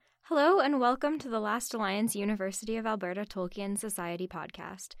Hello and welcome to the Last Alliance University of Alberta Tolkien Society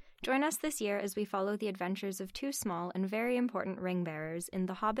podcast. Join us this year as we follow the adventures of two small and very important ring bearers in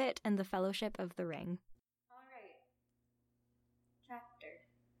The Hobbit and the Fellowship of the Ring. All right. Chapter.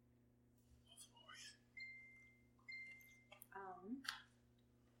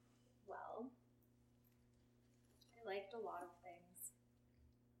 Well, I liked a lot of things.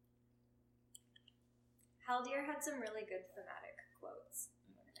 Haldir had some really good thematic quotes.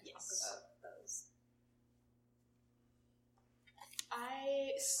 Talk about those.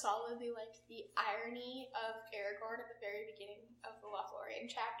 I solidly liked the irony of Aragorn at the very beginning of the Lothlorien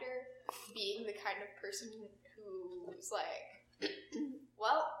chapter being the kind of person who's like,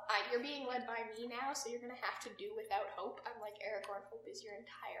 well, you're being led by me now, so you're going to have to do without hope. I'm like, Aragorn, hope is your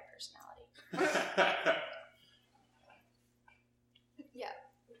entire personality. Yeah.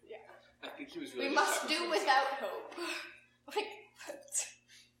 I think he was really We must do without hope. Like,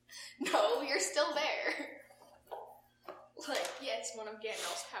 no, you're still there. Like, yes, one of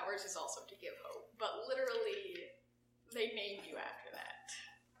Gandalf's powers is also to give hope, but literally, they named you after that.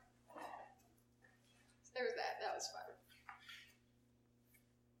 So there was that. That was fun.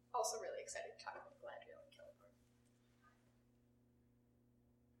 Also really excited to talk about Galadriel and Celeborn.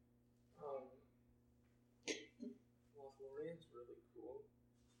 Lothlorien's really cool.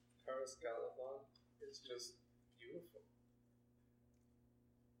 Taras Galadon is just beautiful.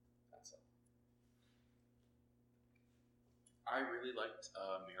 That's all. I really liked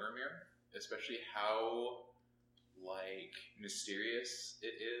Mirror, especially how mysterious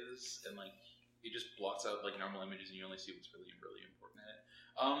it is, and it just blots out normal images, and you only see what's really, really important in it.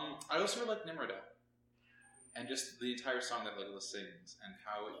 I also really liked Nimrodel, and just the entire song that Legolas sings, and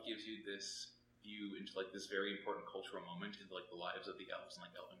how it gives you this view into this very important cultural moment in the lives of the elves and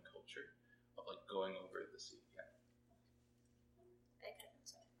elven culture of going over the sea. Yeah.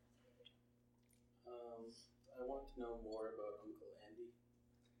 I want to know more about Uncle Andy.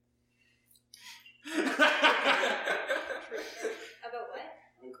 About what?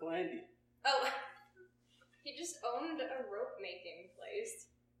 Uncle Andy. Oh, he just owned a rope making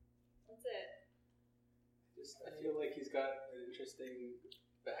place. That's it. I feel like he's got an interesting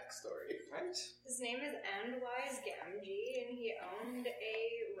backstory. Right? His name is Andwise Gamgee, and he owned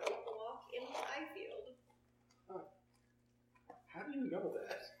a rope walk in Highfield. Huh. How do you know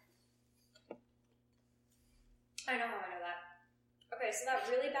that? I know how I know that. Okay, so that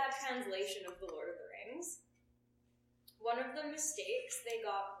really bad translation of The Lord of the Rings, one of the mistakes they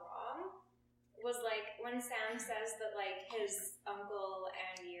got wrong was when Sam says that his uncle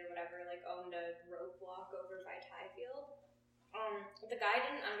Andy or whatever owned a rope walk over by Tyfield. The guy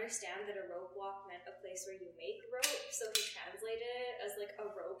didn't understand that a rope walk meant a place where you make rope, so he translated it as a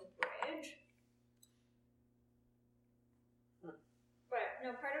rope bridge. But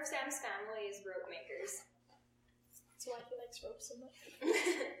no, part of Sam's family is rope makers. That's why he likes rope so much.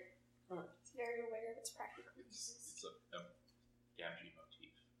 He's very aware of its practical uses. It's a Gamgee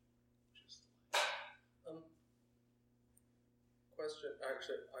motif. Just Question.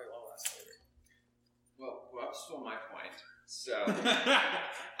 Actually, I'll ask later. Well, that stole my point. So,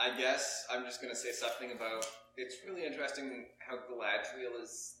 I guess I'm just going to say something about... It's really interesting how Galadriel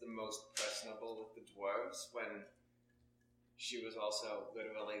is the most personable with the dwarves when she was also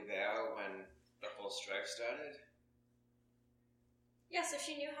literally there when the whole strife started. Yeah, so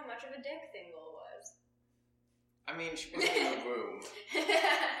she knew how much of a dick Thingol was. I mean, she wasn't in the room.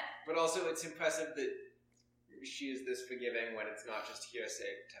 But also, it's impressive that she is this forgiving when it's not just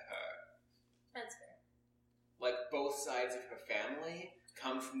hearsay to her. That's fair. Both sides of her family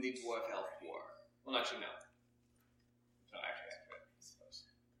come from the Dwarf-Elf War. Well, actually, no. Not actually accurate, I suppose.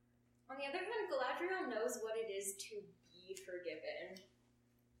 On the other hand, Galadriel knows what it is to be forgiven.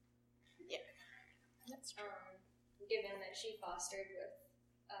 Yeah. That's true. Given that she fostered with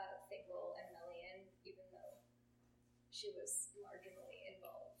Thingol and Melian, even though she was marginally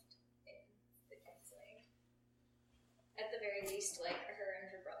involved in the kinslaying. At the very least, her and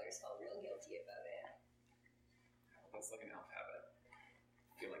her brothers felt real guilty about it. That's like an elf habit.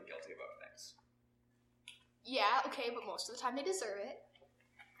 Feeling guilty about things. Yeah, okay, but most of the time they deserve it.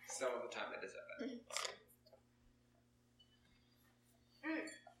 Some of the time they deserve it.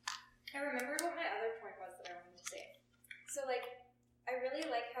 I remembered what my other point was that I wanted to say. So, I really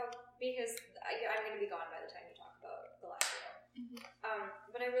like how, because I'm going to be gone by the time you talk about Galadriel. Mm-hmm.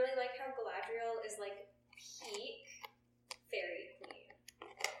 But I really like how Galadriel is, peak fairy queen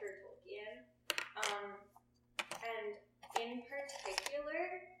for Tolkien. And in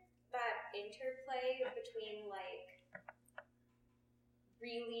particular, that interplay between,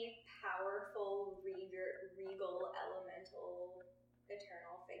 really powerful, regal, elemental,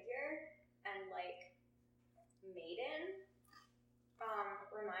 eternal figure maiden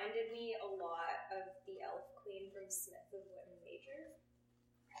reminded me a lot of the elf queen from Smith of Witten Major.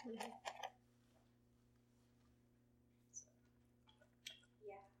 So,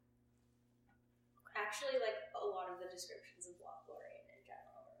 yeah. Actually, like, a lot of the descriptions of Lothlorien in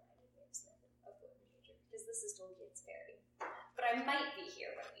general reminded me of Smith of Witten Major, because this is Tolkien's fairy. But I might be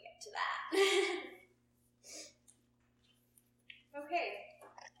here when we get to that. Okay.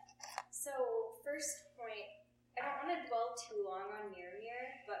 So, first point, I don't want to dwell too long on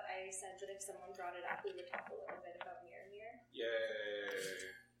Mirror, but I said that if someone brought it up, we would talk a little bit about Mirror.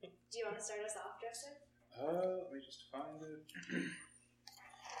 Yay! Do you want to start us off, Joseph? Let me just find it.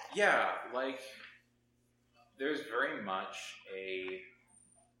 Yeah, like, there's very much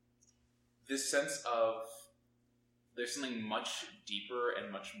this sense of there's something much deeper and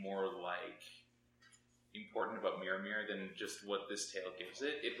much more, like, important about Mirror than just what this tale gives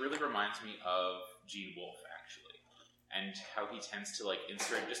it. It really reminds me of Gene Wolfe, actually, and how he tends to, like,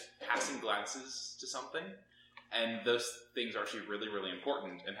 insert just passing glances to something, and those things are actually really, really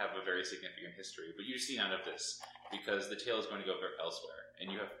important and have a very significant history. But you see none of this because the tale is going to go elsewhere, and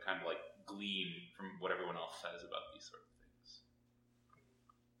you have to kind of, like, glean from what everyone else says about these sort of things.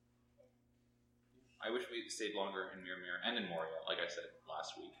 I wish we stayed longer in Mirror and in Moria, like I said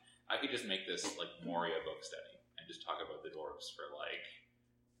last week. I could just make this, like, Moria book study and just talk about the dwarves for, like,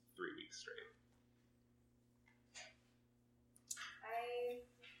 3 weeks straight.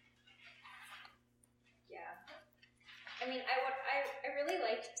 I mean, I really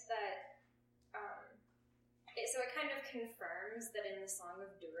liked that, so it kind of confirms that in the Song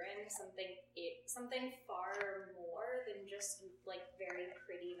of Durin, something far more than just, like, very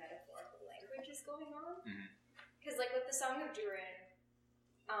pretty metaphorical language is going on. Because, like, with the Song of Durin,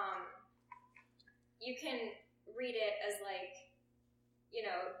 you can read it as, like, you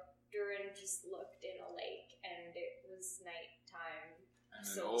know, Durin just looked in a lake and it was nighttime, And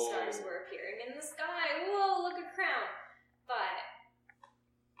so the stars were appearing in the sky. Whoa, look, a crown! But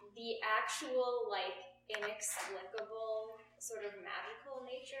the actual, like, inexplicable, sort of magical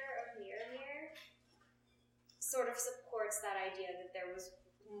nature of Mirror sort of supports that idea that there was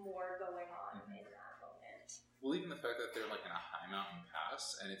more going on in that moment. Well, even the fact that they're, like, in a high mountain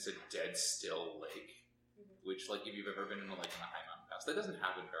pass, and it's a dead still lake, which, like, if you've ever been in a lake in a high mountain pass, that doesn't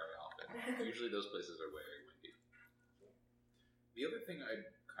happen very often. Usually those places are very windy. The other thing I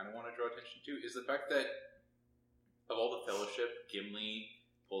kind of want to draw attention to is the fact that of all the Fellowship, Gimli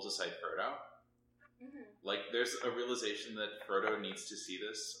pulls aside Frodo. Like, there's a realization that Frodo needs to see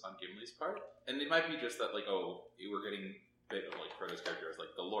this on Gimli's part, and it might be just that, like, oh, we're getting a bit of, like, Frodo's character as,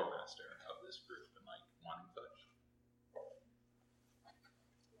 like, the lore master of this group, and, like, wanting touch.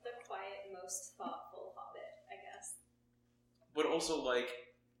 The quiet, most thoughtful hobbit, I guess. But also, like,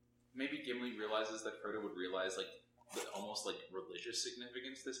 maybe Gimli realizes that Frodo would realize, like, the almost, like, religious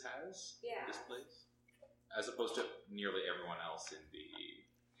significance this has, this place, as opposed to nearly everyone else in the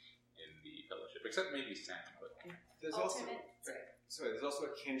Fellowship, except maybe Sam. But there's also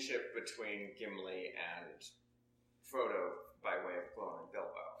a kinship between Gimli and Frodo by way of Glowing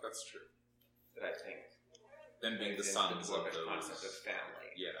Bilbo. That's true. That I think. Them being the sons of those. Concept of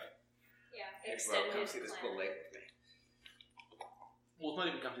family. Yeah. Hey, bro, come see this cool lake with me. Well,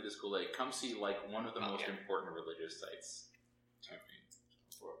 not even come see this cool lake. Come see, like, one of the most important religious sites to me.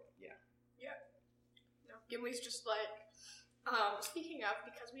 No, Gimli's just like, speaking of,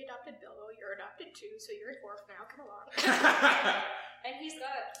 because we adopted Bilbo, you're adopted too, so you're a dwarf now, come along. And he's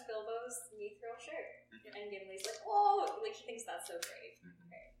got Bilbo's mithril shirt. And Gimli's like, oh, like, he thinks that's so great.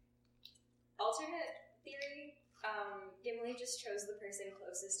 Okay. Alternate theory, Gimli just chose the person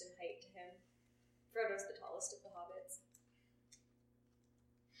closest in height to him. Frodo's the tallest of the hobbits.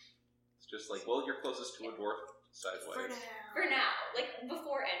 It's just like, well, you're closest to a dwarf sideways. For now. Like,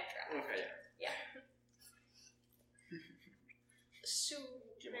 before end draft. Okay. Yeah. So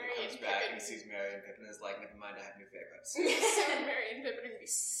Gimli comes back and sees Merry and Pippin and is like, never mind, I have new favorites. So Merry and Pippin are going to be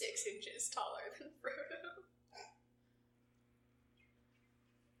 6 inches taller than Frodo.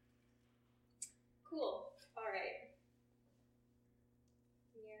 Cool. Alright.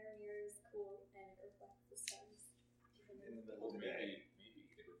 Mirror is cool and reflects the stars. In the middle of the day. Maybe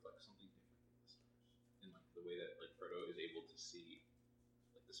it reflects something different than the stars. In, like, the way that, like, Frodo is able to see,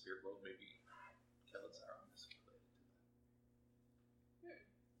 like, the spirit world. Maybe Sauron is related to that.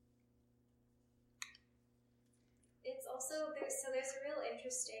 It's also, there's a real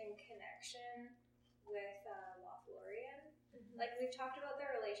interesting connection with Lothlorien. Like, we've talked about the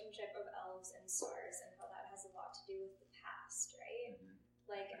relationship of elves and stars and how that has a lot to do with the past, right?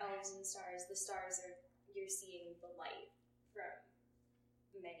 Like, elves and stars, the stars are, you're seeing the light from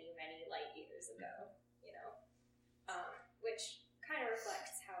many, many light years ago, you know? which kind of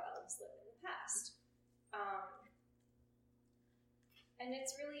reflects how elves live in the past. And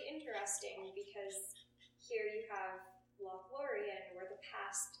it's really interesting because here you have Lothlorien, where the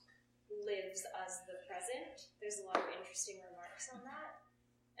past lives as the present. There's a lot of interesting remarks on that.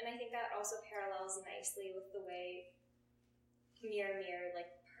 And I think that also parallels nicely with the way Mirror like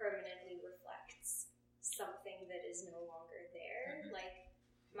permanently reflects something that is no longer there. Like,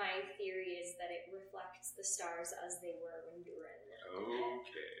 my theory is that it reflects the stars as they were when Durin lived.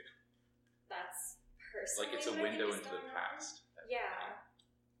 Okay. That's personally Like it's a what I think window is into the going on. past. Yeah.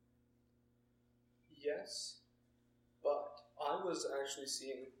 Yes, but I was actually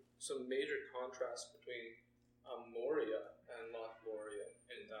seeing some major contrast between Moria and Lothlorien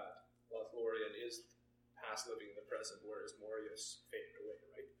in that Lothlorien is past living in the present, whereas Moria's faded away,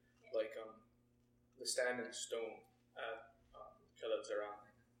 right? Yeah. Like the standing stone at Kelazaran,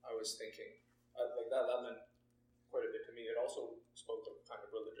 I was thinking, like that meant quite a bit to me. It also spoke of kind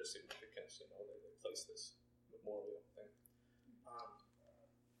of religious significance, you know, they placed this memorial thing.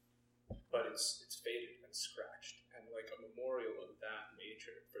 But it's faded and scratched, and like a memorial of that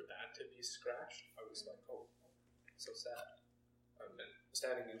nature, for that to be scratched, I was like, oh, so sad. And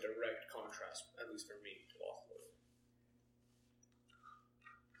standing in direct contrast, at least for me, to Lothlorien.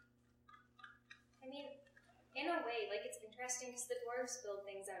 I mean, in a way, like, it's interesting because the dwarves build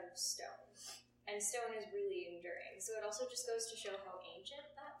things out of stone, and stone is really enduring. So it also just goes to show how ancient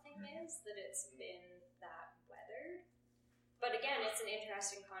that thing is, that it's been that weathered. But again, it's an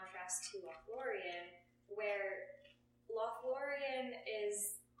interesting contrast to Lothlorien, where Lothlorien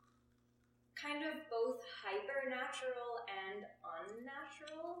is kind of both hyper-natural and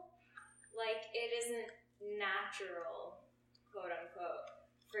unnatural. Like, it isn't natural, quote-unquote,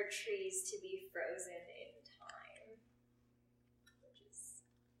 for trees to be frozen in time, which is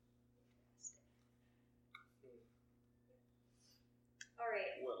interesting.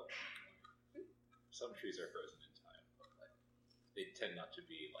 Alright. Well, some trees are frozen in time, but like they tend not to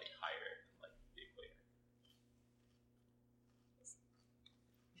be like higher than like the equator.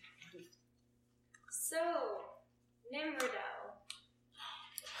 So, Nimrodel.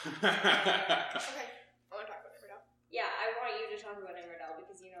 Okay, I want to talk about Nimrodel. Yeah, I want you to talk about Nimrodel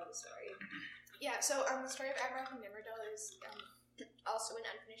because you know the story. Yeah, so the story of Amroth and Nimrodel is also in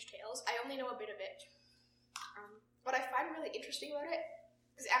Unfinished Tales. I only know a bit of it. What I find really interesting about it,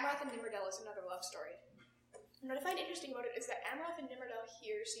 because Amroth and Nimrodel is another love story. And what I find interesting about it is that Amroth and Nimrodel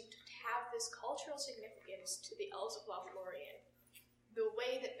here seem to have this cultural significance to the elves of Lothlorien, the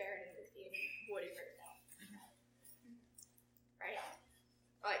way that Beren and Luthien would in Rivendell. Right?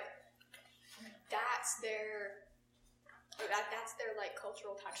 Like, that's their like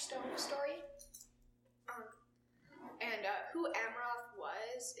cultural touchstone story. And who Amroth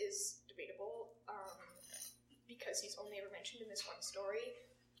was is debatable, because he's only ever mentioned in this one story,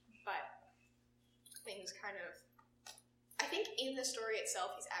 but things kind of... I think in the story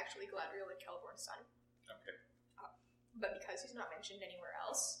itself, he's actually Galadriel and Celeborn's son. Okay. But because he's not mentioned anywhere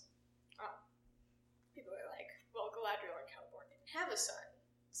else, people are like, well, Galadriel and Celeborn didn't have a son,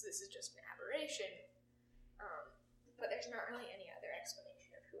 so this is just an aberration. But there's not really any other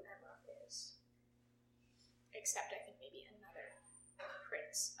explanation of who Amroth is. Except, I think, maybe another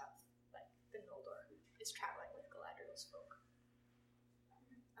prince of, like, the Noldor who is traveling with Galadriel's folk.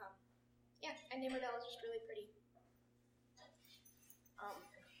 Yeah, and Nimrodel is just really pretty.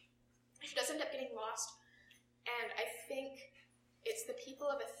 She does end up getting lost, and I think it's the people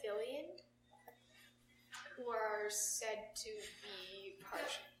of Ithilien who are said to be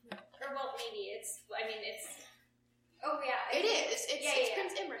partial. Or, well, maybe it's... I mean, it's... Oh, yeah. It is. It's yeah.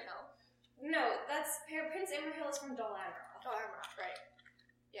 Prince Imrahil. No, that's... Prince Imrahil is from Dol Amroth. Dol Amroth, right.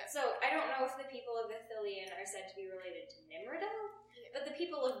 Yeah. So, I don't know if the people of Ithilien are said to be related to Nimrodel, but the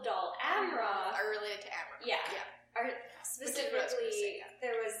people of Dol Amroth... are related to Amroth. Yeah. Are Which is what I was gonna say, specifically...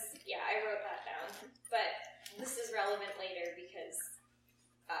 There was... Yeah, I wrote that down. But this is relevant later because,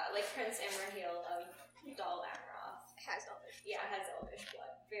 like, Prince Imrahil of Dol Amroth Has Elvish. yeah, has Elvish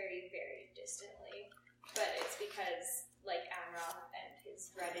blood, very, very distantly. But it's because, like, Amroth and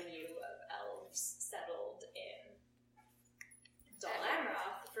his retinue of elves settled in Dol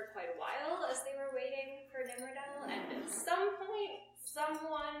Amroth for quite a while as they were waiting for Nimrodel, and at some point,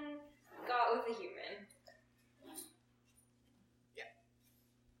 someone got with a human. Yeah.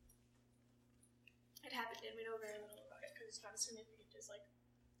 It happened, and we know very little about it because it's not as significant as, like,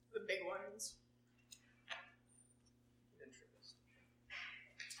 the big ones.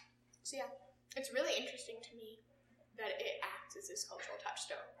 So yeah, it's really interesting to me that it acts as this cultural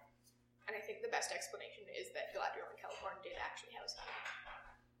touchstone. And I think the best explanation is that Galadriel and Celeborn did actually have a son.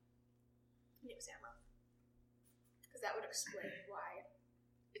 And it was Amroth. Because because that would explain why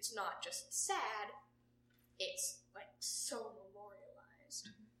it's not just sad, it's like so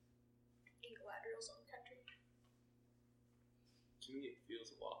memorialized in Galadriel's own country. To me, it feels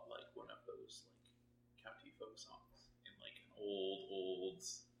a lot like one of those like county folk songs in like an old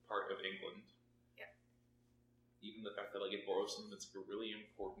part of England. Yeah. Even the fact that like it borrows something that's a really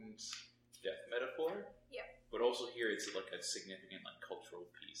important death metaphor. Yeah. But also here it's like a significant like cultural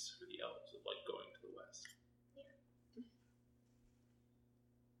piece for the elves of like going to the west. Yeah.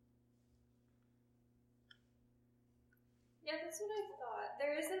 Yeah, that's what I thought.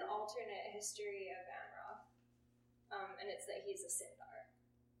 There is an alternate history of Amroth, and it's that he's a Sindar.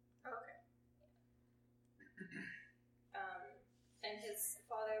 Oh, okay. And his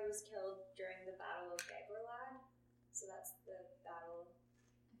father was killed during the Battle of Dagorlad, so that's the battle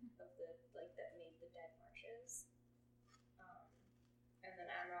of the that made the Dead Marshes. And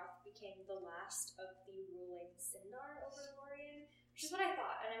then Amroth became the last of the ruling Sindar over Lorien, which is what I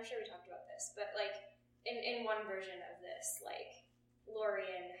thought, and I'm sure we talked about this, but like in one version of this, like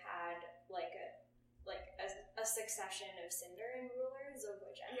Lorien had like a succession of Sindarin rulers, of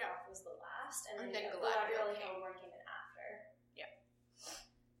which Amroth was the last, and then Galadriel and Celeborn came in after. Yeah.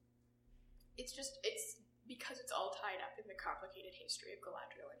 It's because it's all tied up in the complicated history of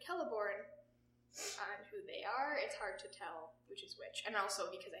Galadriel and Celeborn and who they are, it's hard to tell which is which. And also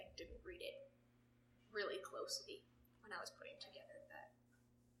because I didn't read it really closely when I was putting together that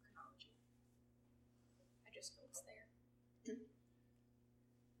chronology. I just know it's there.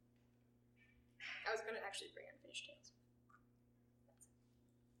 I was going to actually bring Unfinished Tales.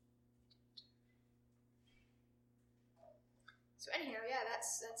 So anyhow, yeah,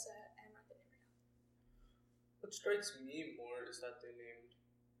 that's Amroth and Nimrodel. What strikes me more is that they named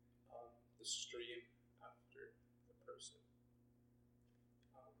the stream after the person.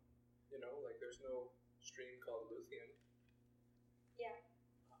 Like there's no stream called Luthien. Yeah.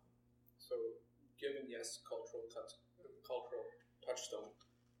 So, given cultural touchstone,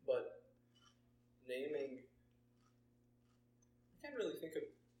 but naming, I can't really think of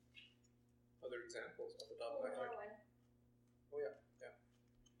other examples off the top of my head. Oh yeah,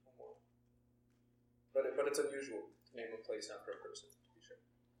 one more. But it's unusual to name a place after a person, to be sure.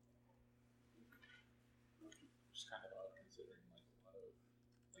 Just kind of odd considering like a lot of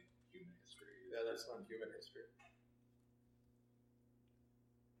like human history. Yeah, that's not human history.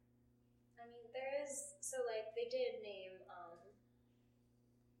 I mean, there is, so like they did name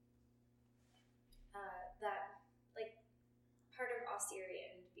that like part of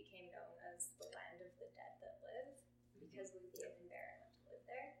Osirian became known as the land of the dead that live because Luthien and Beren went to live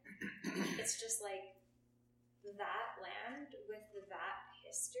there. It's just like that land with that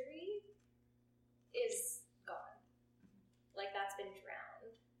history is gone. Like that's been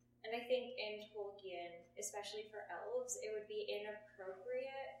drowned. And I think in Tolkien, especially for elves, it would be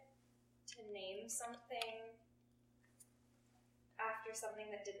inappropriate to name something after something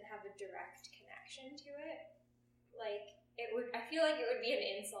that didn't have a direct connection to it. Like, I feel like it would be an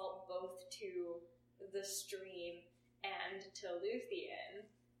insult both to the stream and to Luthien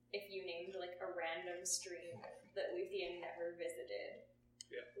if you named like a random stream that Luthien never visited.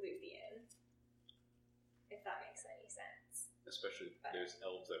 Yeah. Luthien. If that makes any sense. Especially if there's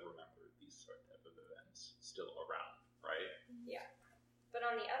elves that remember these sort of events still around, right? Yeah. But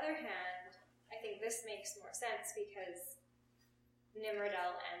on the other hand, I think this makes more sense because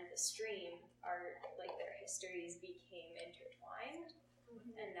Nimrodel and the stream are, like, their histories became intertwined,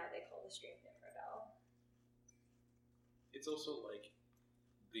 and now they call the stream Nimrodel. It's also, like,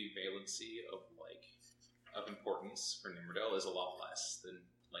 the valency of importance for Nimrodel is a lot less than,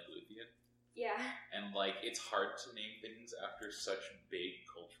 like, Luthien. Yeah. And, like, it's hard to name things after such big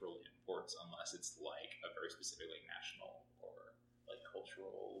cultural imports unless it's, like, a very specific, like, national or, like,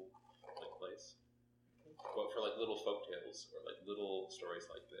 cultural, like, place. But for, like, little folktales or, like, little stories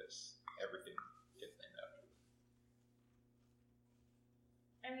like this, everything gets named after them.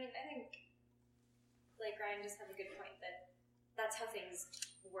 I mean, I think, like, Ryan just had a good point that that's how things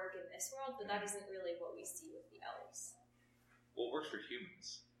work in this world, but that isn't really what we see with the elves. Well, it works for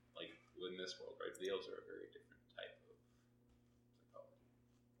humans, like, in this world, right? The elves are a very different type of psychology.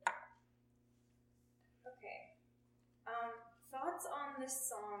 Okay. Thoughts on this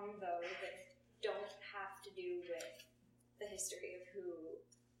song, though, that don't have to do with the history of who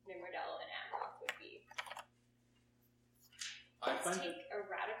Nimrodel and Amroth would be. Let's take a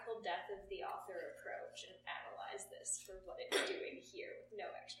radical death of the author approach and analyze this for what it's doing here with no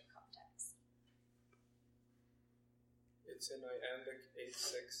extra context. It's in iambic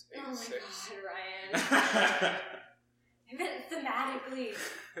 8-6-8-6. Oh my god, Ryan. I meant thematically.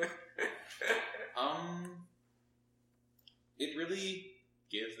 it really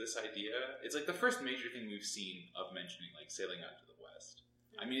gives this idea. It's like the first major thing we've seen of mentioning like sailing out to the west.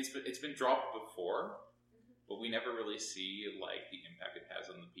 I mean, it's been dropped before, but we never really see like the impact it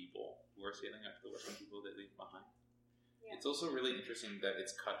has on the people who are sailing out to the west and people they leave behind. Yeah. It's also really interesting that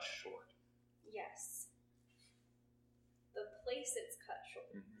it's cut short. Yes. The place it's cut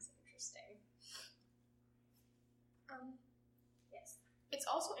short is interesting. Yes. It's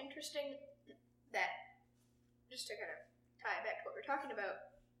also interesting that, just to kind of tie it back to what we're talking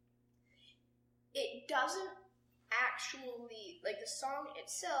about, it doesn't actually, like, the song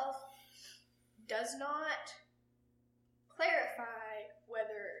itself does not clarify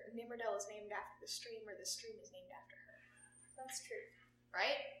whether Nimrodel is named after the stream or the stream is named after her. That's true.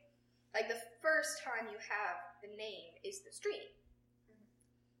 Right? Like, the first time you have the name is the stream.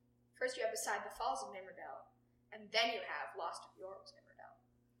 First you have Beside the Falls of Nimrodel, and then you have Lost of Yorl's Nimrodel.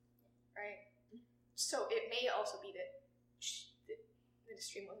 Right? So it may also be that the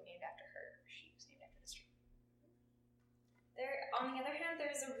stream wasn't named after her, she was named after the stream. On the other hand,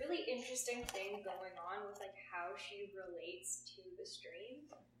 there's a really interesting thing going on with like how she relates to the stream.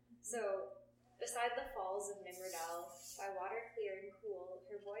 So, beside the falls of Nimrodel, by water clear and cool,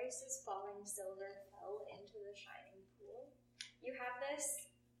 her voice is falling silver fell into the shining pool. You have this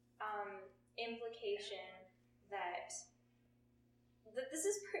implication that this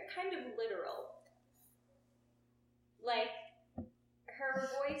is kind of literal. Like, her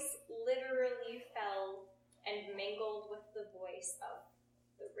voice literally fell and mingled with the voice of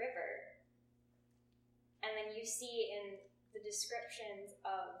the river. And then you see in the descriptions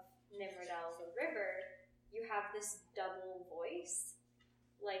of Nimrodel, the river, you have this double voice,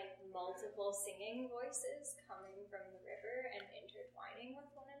 like multiple singing voices coming from the river and intertwining with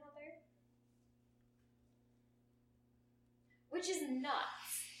one another. Which is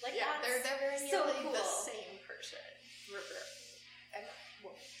nuts. Like, yeah, they're very so nearly cool. the same person. River and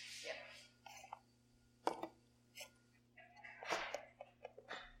woman. Yeah.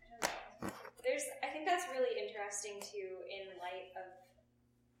 I think that's really interesting too, in light of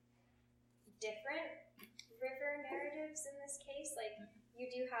different river narratives in this case. Like, you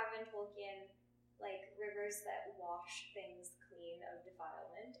do have in Tolkien, like, rivers that wash things clean of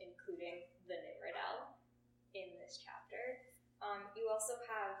defilement, including the Nimrodel in this chapter. You also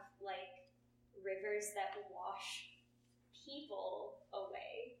have, like, rivers that wash people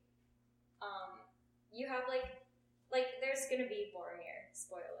away. You have, like there's gonna be Boromir,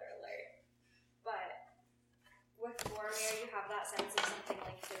 spoiler alert. But with Boromir, you have that sense of something,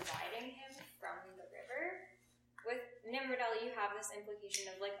 like, dividing him from the river. With Nimrodel, you have this implication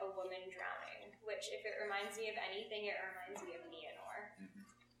of, like, a woman drowning, which, if it reminds me of anything, it reminds me of Nienor.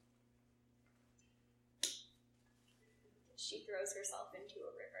 She throws herself into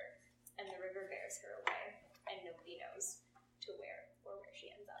a river, and the river bears her away, and nobody knows to where or where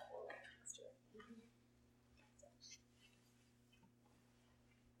she ends up or what happens to her.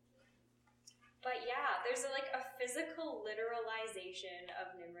 But yeah, there's a physical literalization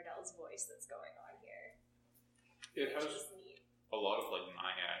of Nimrodel's voice that's going on here. It which has is neat. a lot of like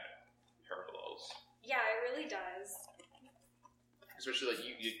Naiad parallels. Yeah, it really does. Especially like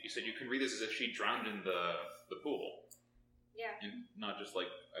you said, you can read this as if she drowned in the pool. Yeah. And not just like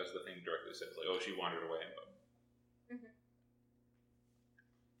as the thing directly says, like, oh, she wandered away. But...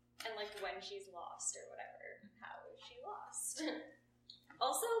 And like when she's lost or whatever, how is she lost?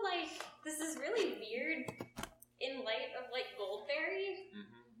 Also, like, this is really weird in light of, like, Goldberry.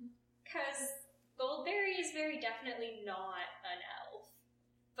 Because Goldberry is very definitely not an elf.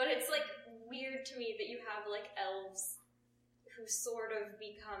 But it's, like, weird to me that you have, like, elves who sort of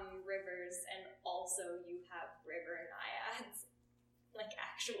become rivers, and also you have river naiads. Like,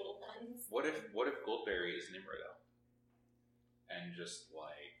 actual ones. What if Goldberry is Nimrodel? And just,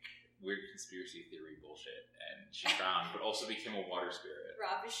 like, weird conspiracy theory bullshit, and she drowned, but also became a water spirit.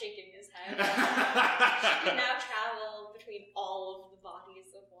 Rob is shaking his head. She can now travel between all of the bodies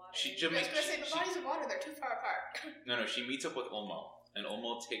of water. I was going to say, the bodies of water, they're too far apart. No, she meets up with Ulmo, and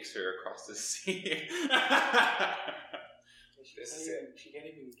Ulmo takes her across the sea. She can't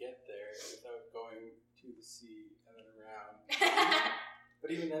even get there without going to the sea and then around.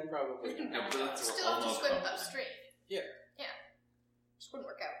 But even then, probably. No, but that's where Still have to Ulmo swim comes in. upstream. Yeah. Yeah. Just wouldn't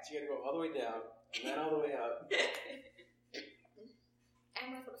work out. So you gotta go all the way down, and then all the way up.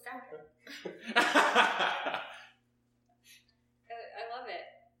 Amleth would have found her. I love it.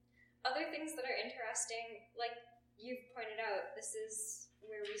 Other things that are interesting, like you've pointed out, this is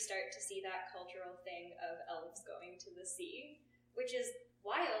where we start to see that cultural thing of elves going to the sea, which is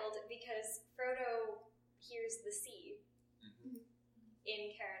wild because Frodo hears the sea in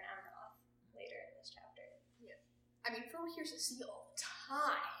Cairn Amroth later in this chapter. Yeah. I mean, Frodo hears the sea all the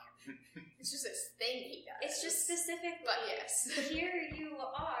time. It's just this thing he does. It's just specific. But yes. Here you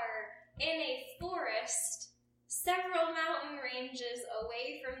are in a forest, several mountain ranges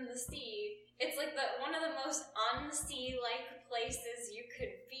away from the sea. It's like one of the most unsea-like places you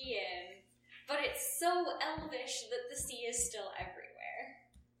could be in, but it's so elvish that the sea is still everywhere.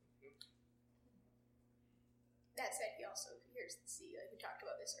 That said, he also hears the sea. Like we talked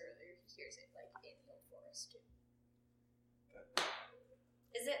about this earlier, he hears it like in the forest too.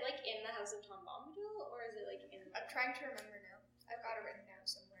 Is it like in the House of Tom Bombadil, or is it like in? I'm trying to remember now. I've got it written down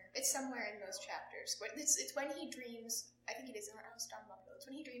somewhere. It's somewhere in those chapters. It's when he dreams. I think it is in the House of Tom Bombadil. It's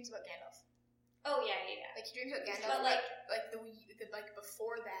when he dreams about Gandalf. Oh yeah. Like he dreams about Gandalf. But like the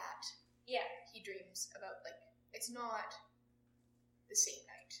before that. Yeah. He dreams about it's not the same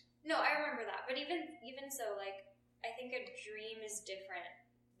night. No, I remember that. But even so, like I think a dream is different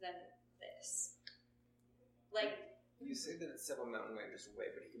than this. Like. You say that it's several mountain ranges away,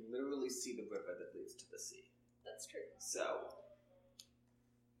 but he can literally see the river that leads to the sea. That's true. So,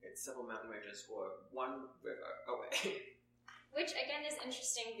 it's several mountain ranges or one river away. Which, again, is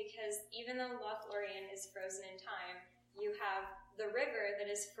interesting because even though Lothlorien is frozen in time, you have the river that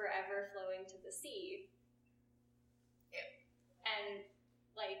is forever flowing to the sea. Yeah. And,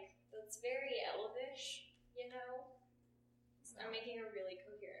 that's very elvish, you know? I'm making a really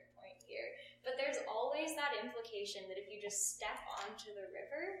coherent point here. But there's always that implication that if you just step onto the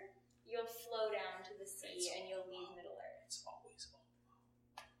river, you'll flow down to the sea and you'll leave Middle-earth. It's always all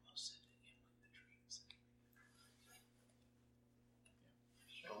said in the dreams.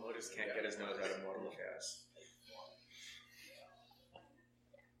 Elmo just can't get his nose out of mortal affairs.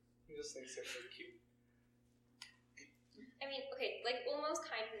 He just thinks they're so cute. I mean, okay, Ulmo's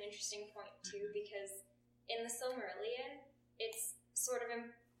kind of an interesting point, too, because in the Silmarillion, it's sort of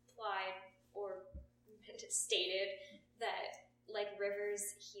implied or stated that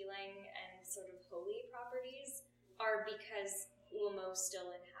rivers' healing and sort of holy properties are because Ulmo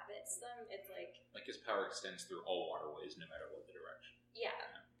still inhabits them. It's like his power extends through all waterways, no matter what the direction. Yeah.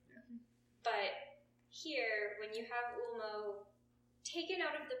 But here, when you have Ulmo taken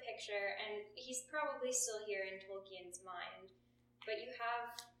out of the picture, and he's probably still here in Tolkien's mind, but you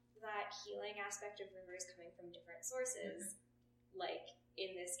have that healing aspect of rivers coming from different sources,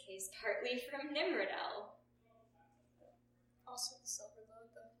 in this case, partly from Nimrodel. Also the Silver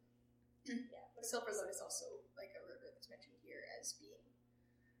Lode, though. Yeah. The Silver Lode is also a river that's mentioned here as being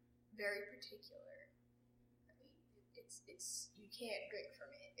very particular. I mean, it's you can't drink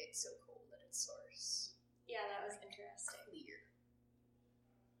from it. It's so cold at its source. Yeah, that was interesting. Clear.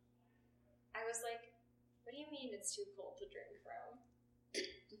 I was like, what do you mean it's too cold to drink from?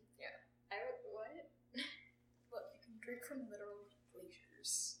 Yeah. What? Look, you can drink from literal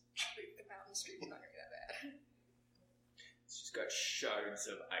glaciers. The mountain stream's not gonna be that bad. It's just got shards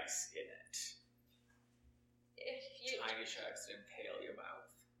of ice in it. Tiny shards that impale your mouth.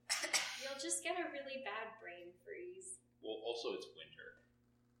 You'll just get a really bad brain freeze. Well, also it's winter.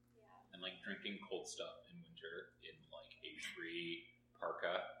 Yeah. And drinking cold stuff in winter in a tree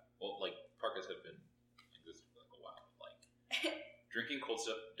parka. Well, parkas have been existing for a while. But, drinking cold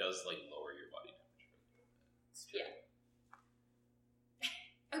stuff does lower your body temperature. It's true. Yeah.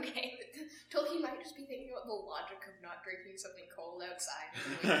 Okay. Tolkien might just be thinking about the logic of not drinking something cold outside.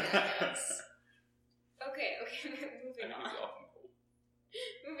 I guess. Okay, moving I mean, on. it's often cold.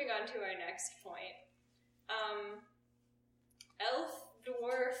 Moving on to our next point. Elf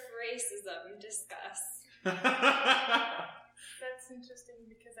dwarf racism discuss. That's interesting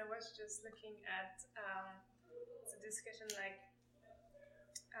because I was just looking at the discussion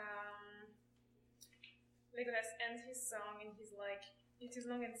Legolas ends his song and he's like, it is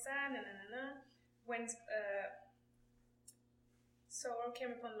long and sad, when sorrow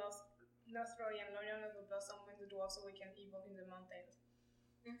came upon Lothlorien, Lorien of the Blossom, when the dwarves awakened evil in the mountains.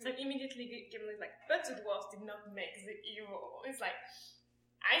 Mm-hmm. And immediately Gimli is like, but the dwarves did not make the evil. It's like,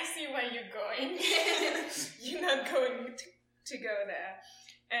 I see where you're going. You're not going to go there.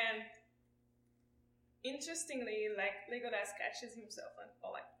 And interestingly, Legolas catches himself, I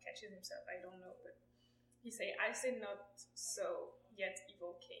don't know, but he say, I say not so, yet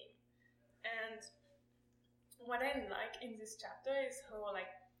evil came. And what I like in this chapter is how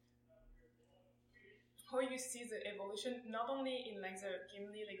you see the evolution, not only in the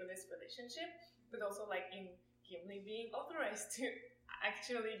Gimli-Legolas relationship, but also in Gimli being authorized to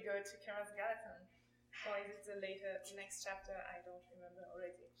actually go to Karaz Galathon. Or is it the next chapter? I don't remember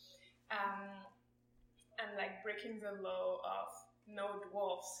already. And breaking the law of no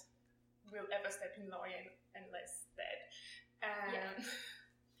dwarfs will ever step in Lorien unless dead.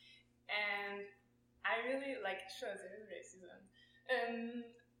 And I really like, sure, there is racism.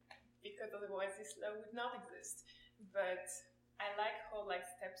 Because otherwise this law would not exist. But I like how, like,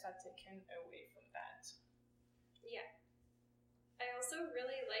 steps are taken away from that. Yeah. I also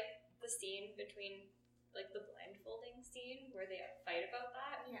really like the scene between, like, the blindfolding scene where they fight about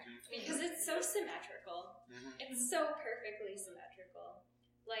that. Yeah. Because it's so symmetrical. It's so perfectly symmetrical.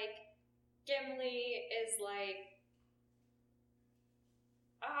 Like, Gimli is like,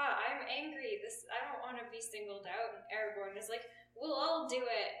 I'm angry. I don't want to be singled out. And Aragorn is like, we'll all do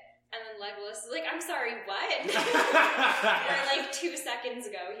it. And then Legolas is like, I'm sorry, what? Or like 2 seconds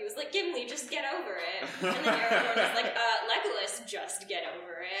ago, he was like, Gimli, just get over it. And then Aragorn is like, Legolas, just get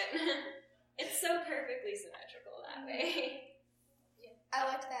over it. It's so perfectly symmetrical that way. Yeah.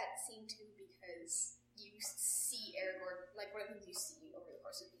 I liked that scene too because you see Aragorn, like one of the things you see over the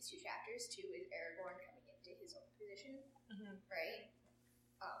course of these 2 chapters too is Aragorn coming into his own position, right?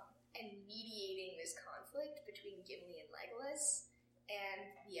 And mediating this conflict between Gimli and Legolas and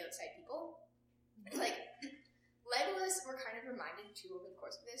the outside people. Like, Legolas, we're kind of reminded too over the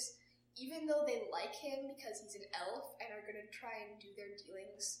course of this, even though they like him because he's an elf and are going to try and do their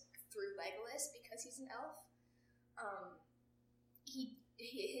dealings through Legolas because he's an elf,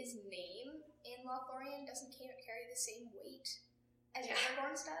 his name in Lothlorien doesn't carry the same weight as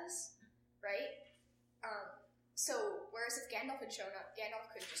Aragorn's does, right? So, whereas if Gandalf had shown up, Gandalf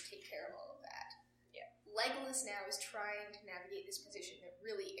could just take care of all of that. Yeah. Legolas now is trying to navigate this position that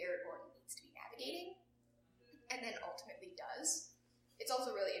really Aragorn needs to be navigating, and then ultimately does. It's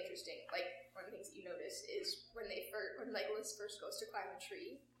also really interesting, like, one of the things that you notice is when Legolas first goes to climb a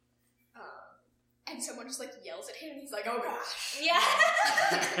tree, and someone just, like, yells at him, and he's like, oh gosh.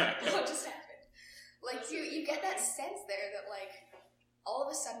 Yeah. What just happened? Like, you get that sense there that, like, all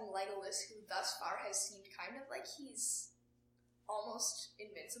of a sudden Legolas, who thus far has seemed kind of like he's almost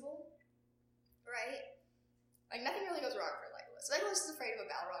invincible, right? Like, nothing really goes wrong for Legolas. Legolas is afraid of a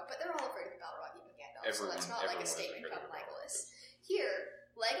Balrog, but they're all afraid of a Balrog, even Gandalf, so that's not like a statement from Legolas. Here,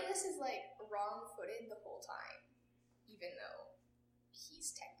 Legolas is, like, wrong-footed the whole time, even though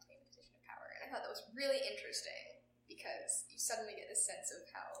he's technically in a position of power. And I thought that was really interesting, because you suddenly get a sense of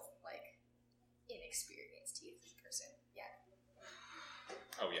how, like, inexperienced he is as a person. Yeah.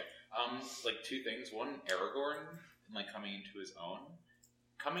 Oh, yeah. Like, 2 things. One, Aragorn, like, coming into his own,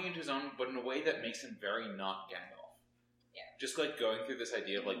 but in a way that makes him very not Gandalf. Yeah. Just, like, going through this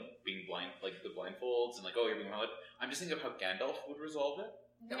idea of, like, being blind, like, the blindfolds, and, like, oh, you're being blind. I'm just thinking of how Gandalf would resolve it.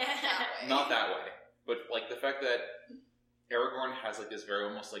 No, not that way. Not that way. But, like, the fact that Aragorn has, like, this very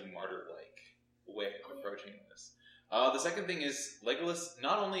almost, like, martyr-like way of approaching this. The second thing is, Legolas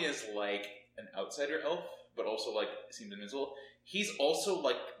not only is, like, an outsider elf, but also, like, seems invincible. He's also,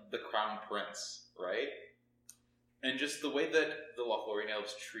 like, the crown prince, right? And just the way that the Lothlorien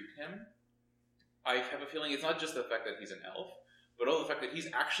elves treat him, I have a feeling it's not just the fact that he's an elf, but also the fact that he's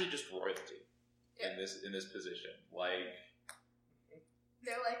actually just royalty in this position. Like,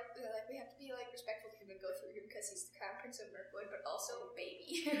 they're like we have to be, like, respectful to him and go through him because he's the crown prince of Mirkwood, but also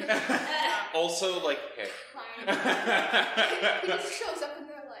baby. also, like, hey. He just shows up and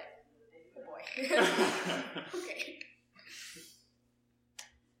they're like, oh boy. Okay.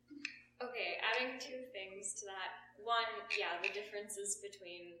 Okay, adding 2 things to that. One, the differences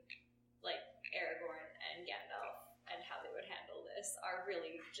between, like, Aragorn and Gandalf and how they would handle this are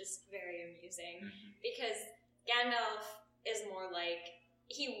really just very amusing. Because Gandalf is more like,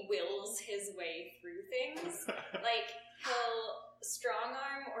 he wills his way through things. Like, he'll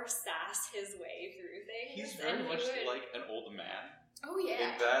strong-arm or sass his way through things. He's very much like an old man. Oh,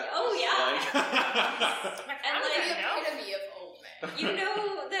 yeah. In that, oh, yeah. Like, and, like, the epitome of old man. You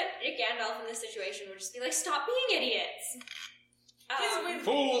know that Gandalf in this situation would just be like, stop being idiots.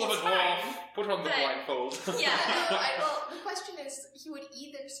 Fool of a dwarf! Put on the blindfold. Yeah. Well, the question is, he would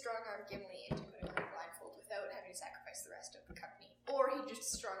either strong-arm Gimli into putting on the blindfold without having to sacrifice the rest of the company, or he'd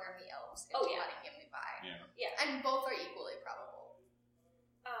just strong-arm the elves into letting Gimli by. Yeah. And both are equally probable.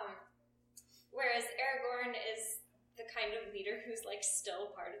 Whereas Aragorn is the kind of leader who's, like,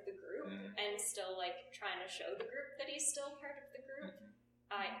 still part of the group and still, like, trying to show the group that he's still part of the group.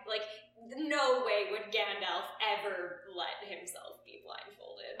 Like, no way would Gandalf ever let himself be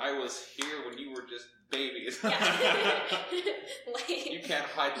blindfolded. I was here when you were just babies. Yeah. Like, you can't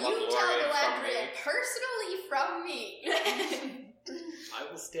hide You tell Lothlorien Galadriel from me. personally from me. I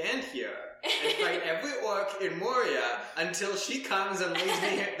will stand here and fight every orc in Moria until she comes and leaves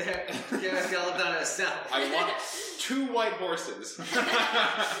me there, Galadriel herself. I want 2 white horses.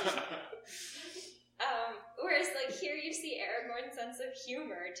 Whereas, like, here you see Aragorn's sense of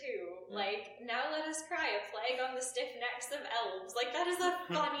humor, too. Like, now let us cry, a plague on the stiff necks of elves. Like, that is a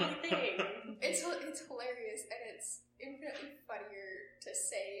funny thing. It's hilarious, and it's infinitely funnier to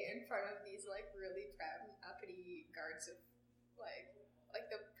say in front of these, like, really proud and uppity guards of, like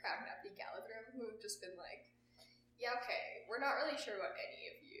the proud and uppity Galadrim, who have just been like, yeah, okay, we're not really sure about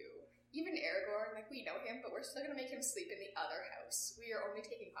any of you. Even Aragorn, like, we know him, but we're still gonna make him sleep in the other house. We are only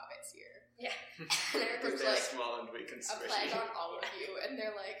taking hobbits here. Yeah. And Aragorn's They're like, small and weak and a squishy. plague on all of you. And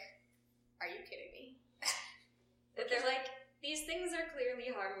they're like, are you kidding me? They're like, these things are clearly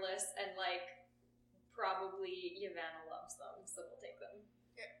harmless, and, like, probably Yavanna loves them, so we'll take them.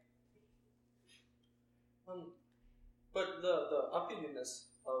 But the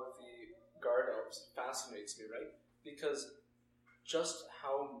uppityness of the guard elves fascinates me, right? Because just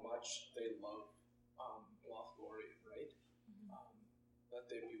how much they love Lothlorien, right? That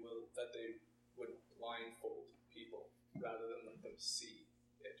they would blindfold people rather than let them see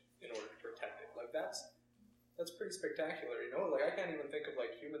it in order to protect it. Like that's pretty spectacular, you know? Like I can't even think of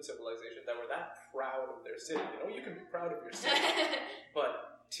like human civilization that were that proud of their city. You know, you can be proud of your city,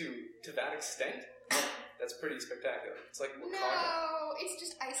 but to that extent, that's pretty spectacular. It's like Wakanda. No, it's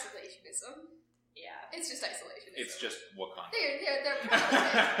just isolationism. Yeah. It's just isolationism. It's just Wakanda. They're proud of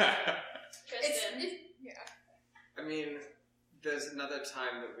it. Tristan. Yeah. I mean, there's another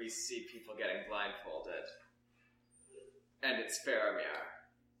time that we see people getting blindfolded. And it's Faramir.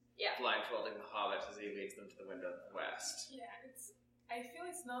 Yeah. Blindfolding the Hobbit as he leads them to the window of the west. Yeah, I feel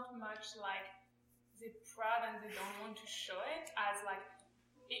it's not much like they're proud and they don't want to show it as like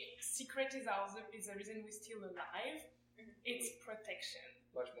secret is the reason we're still alive. It's protection.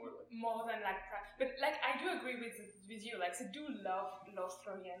 Much more like More than like pride. But like I do agree with you, like they do love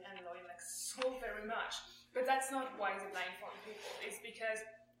Lothlorien and Lorien like so very much. But that's not why they blindfold people. It's because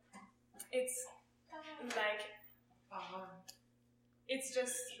it's like it's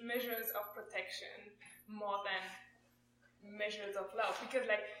just measures of protection more than measures of love.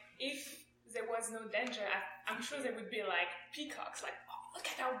 Because like if there was no danger, I'm sure there would be like peacocks, like, oh, look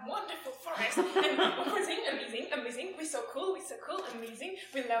at our wonderful forest, and amazing, we're so cool, amazing,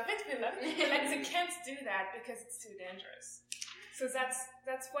 we love it. But like they can't do that because it's too dangerous. So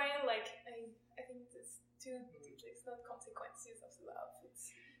that's why like I think it's not consequences of love,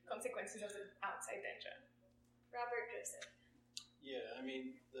 it's consequences of the outside danger. Robert Joseph. Yeah, I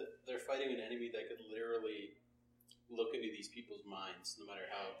mean, they're fighting an enemy that could literally look into these people's minds, no matter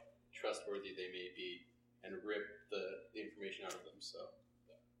how trustworthy they may be, and rip the information out of them. So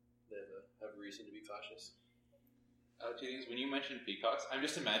they have reason to be cautious. Two things. When you mentioned peacocks, I'm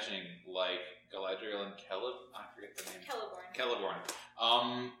just imagining like Galadriel and I forget the name. Celeborn.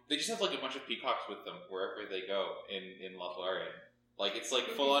 They just have like a bunch of peacocks with them wherever they go in Lothlorien. Like it's like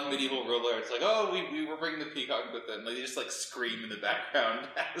full on medieval ruler. It's like, oh, we were bringing the peacock with them. Like, they just like scream in the background.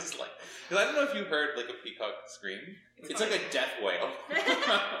 It's like, because I don't know if you heard like a peacock scream. It's like a death wail.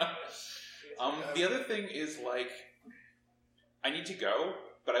 The other thing is like, I need to go,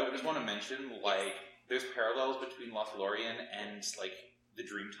 but I just want to mention like there's parallels between Lothlorien and like the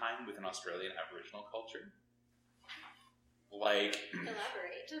Dreamtime within Australian Aboriginal culture. Like,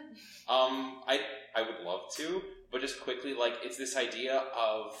 elaborate. I would love to, but just quickly, like, it's this idea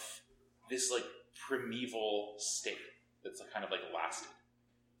of this like primeval state that's kind of like lasted,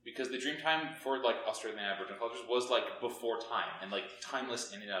 because the Dreamtime for like Australian Aboriginal cultures was like before time and like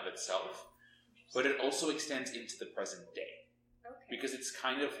timeless in and of itself, but it also extends into the present day. Okay. Because it's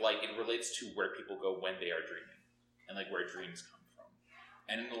kind of like, it relates to where people go when they are dreaming, and like where dreams come from.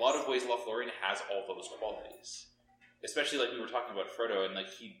 And in a lot of ways, Lothlorien has all those qualities. Especially like we were talking about Frodo, and like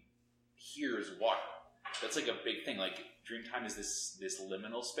he hears water. That's like a big thing. Like Dreamtime is this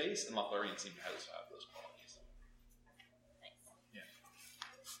liminal space, and Lothlorien seems to have those qualities. Nice. Yeah.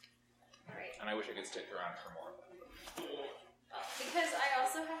 All right. And I wish I could stick around for more. Because I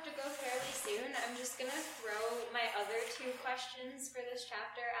also have to go fairly soon, I'm just going to throw my other two questions for this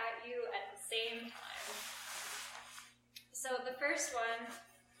chapter at you at the same time. So the first one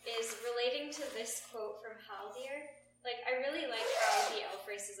is relating to this quote from Haldir. Like, I really like how the elf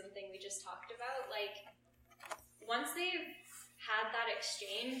racism thing we just talked about, like, once they've had that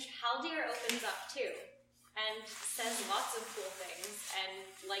exchange, Haldir opens up too, and says lots of cool things, and,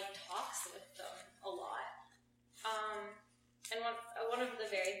 like, talks with them a lot. And one of the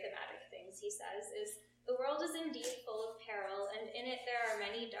very thematic things he says is, "The world is indeed full of peril, and in it there are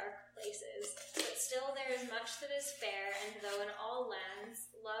many dark places, but still there is much that is fair, and though in all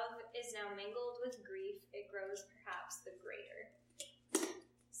lands love is now mingled with grief, it grows perhaps the greater."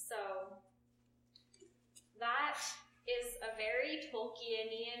 So, that is a very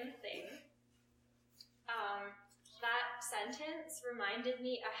Tolkienian thing. sentence reminded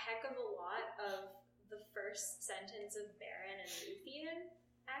me a heck of a lot of the first sentence of Baron and Luthien,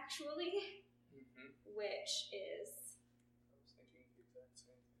 actually, which is... I was thinking the exact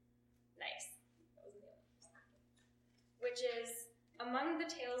same thing. Nice. That was the only one. Which is, among the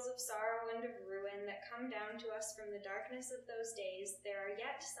tales of sorrow and of ruin that come down to us from the darkness of those days, there are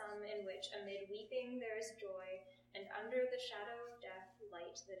yet some in which amid weeping there is joy, and under the shadow of death,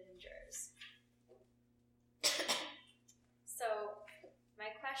 light that endures. So,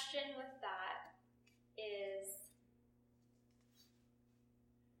 my question with that is,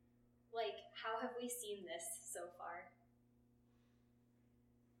 like, how have we seen this so far?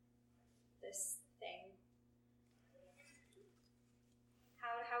 This thing.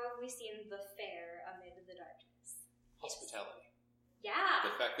 How have we seen the fair amid the darkness? Hospitality. Yeah!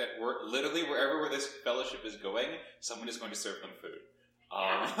 The fact that we're literally wherever this fellowship is going, someone is going to serve them food.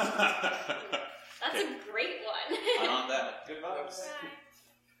 That's a great one. On that, good vibes.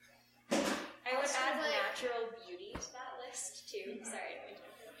 I would Also, add like- natural beauty to that list too. Sorry, I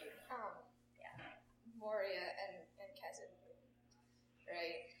Moria and Kazan,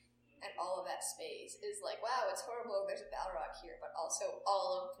 right? And all of that space is like, wow, it's horrible, there's a Balrog here, but also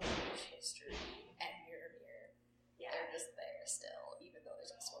all of British history and Mirror. Yeah. They're just there still, even though there's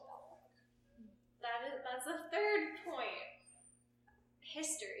also a Balrog. That's a third point.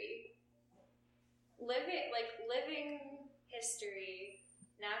 History. Living history,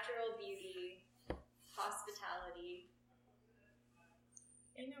 natural beauty, hospitality.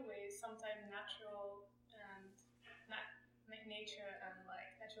 In a way, sometimes natural and nature and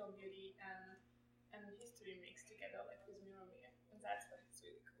like natural beauty and history mixed together, like with Mirror, and that's what's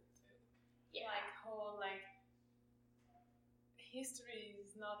really cool too. Yeah. Like whole like history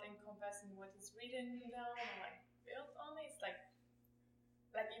is not encompassing what is written down or like built on it. It's like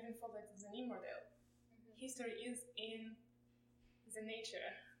even for the Zeni model, history is in the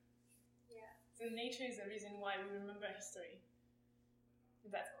nature. Yeah. The nature is the reason why we remember history.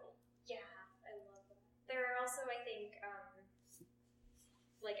 That's cool. Yeah, I love that. There are also, I think,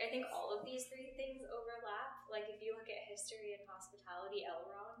 I think all of these three things overlap. Like, if you look at history and hospitality,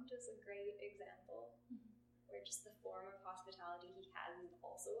 Elrond is a great example, where just the form of hospitality he has is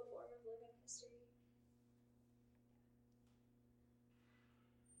also a form of living history.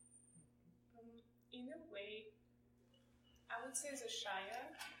 In a way, I would say the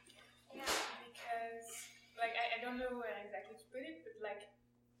Shire. Yeah. Because, like, I don't know where exactly to put it, but, like,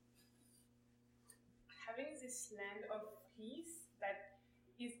 having this land of peace that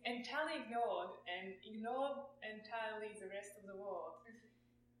is entirely ignored and ignored entirely the rest of the world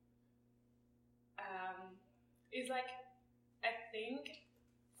is, like, I think,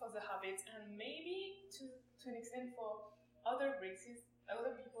 for the hobbits and maybe to an extent for other races,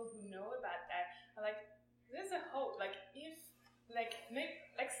 other people who know about that, are like, there's a hope, like, if, like,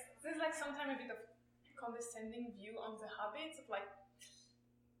 there's, like, sometimes a bit of condescending view on the hobbits of, like,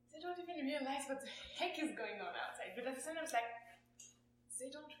 they don't even realize what the heck is going on outside. But at the same time, it's like, they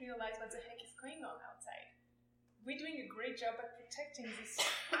don't realize what the heck is going on outside. We're doing a great job at protecting this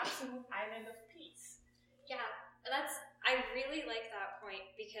absolute island of peace. Yeah, I really like that point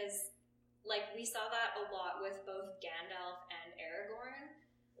because, like, we saw that a lot with both Gandalf and Aragorn.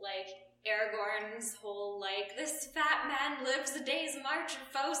 Like, Aragorn's whole, like, this fat man lives a day's march of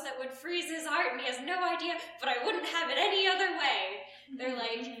foes that would freeze his heart and he has no idea, but I wouldn't have it any other way. They're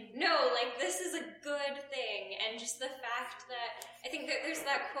like, no, like, this is a good thing. And just the fact that, I think that there's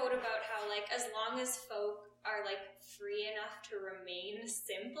that quote about how, like, as long as folk are, like, free enough to remain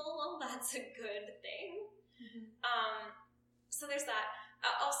simple, that's a good thing. So there's that.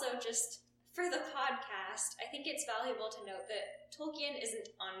 Also, just for the podcast, I think it's valuable to note that Tolkien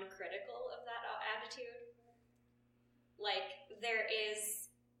isn't uncritical of that attitude. Like,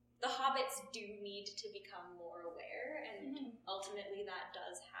 the hobbits do need to become more aware, and ultimately that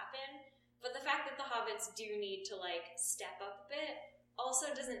does happen. But the fact that the hobbits do need to, like, step up a bit also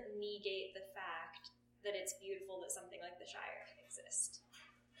doesn't negate the fact that it's beautiful that something like the Shire can exist,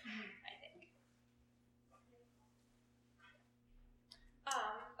 I think.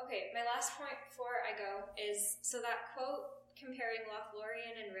 Okay, my last point before I go is, so that quote comparing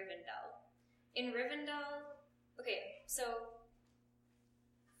Lothlorien and Rivendell. In Rivendell, okay, so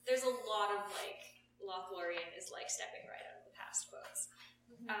there's a lot of, like, Lothlorien is, like, stepping right out of the past quotes.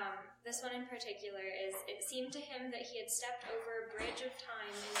 This one in particular is, it seemed to him that he had stepped over a bridge of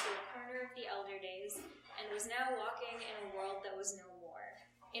time into a corner of the elder days and was now walking in a world that was no more.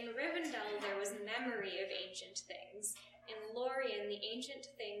 In Rivendell, there was memory of ancient things. In Lorien, the ancient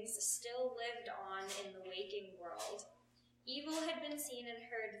things still lived on in the waking world. Evil had been seen and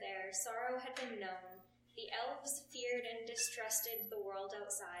heard there, sorrow had been known, The elves feared and distrusted the world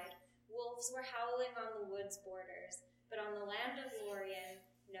outside. Wolves were howling on the wood's borders, but on the land of Lorien,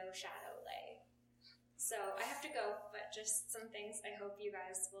 no shadow lay. So I have to go, but just some things I hope you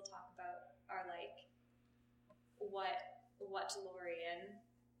guys will talk about are like what Lorien,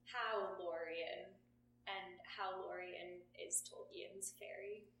 how Lorien, and how Lorien is Tolkien's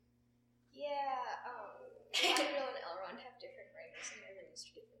fairy. Yeah, Galadriel and Elrond have different ranks and they're used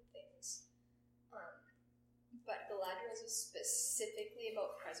to different things. But Galadriel is specifically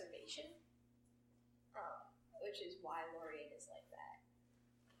about preservation, which is why Lorien is like that.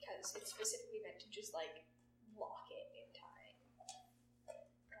 Because it's specifically meant to just, like, lock it in time.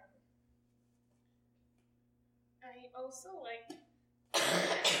 I also like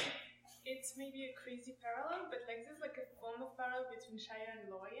it's maybe a crazy parallel, but like there's like a form of parallel between Shire and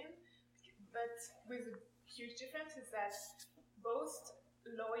Lorien, but with a huge difference is that both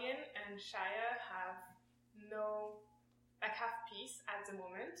Lorien and Shire have peace at the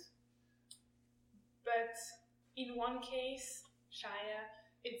moment, but in one case, Shire,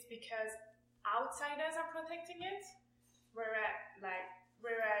 it's because outsiders are protecting it,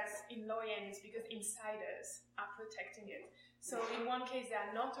 whereas in Lorien it's because insiders are protecting it. So in one case they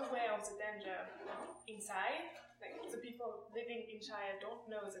are not aware of the danger inside, like the people living in Shire don't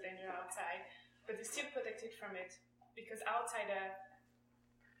know the danger outside, but they're still protected from it because outsiders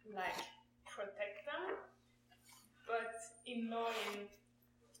like protect them. But in Lorien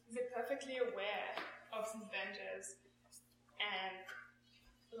they're perfectly aware of these dangers, and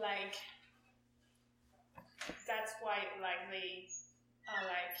like that's why like they are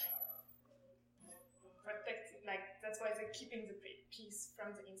like protecting, like that's why they're keeping the peace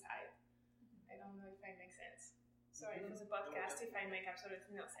from the inside. I don't know if I make sense. Sorry for the podcast if I make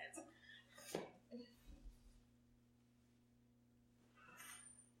absolutely no sense.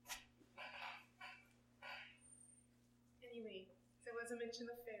 Anyway, there was a mention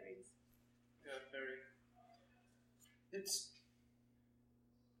of fairies. Yeah, fairy.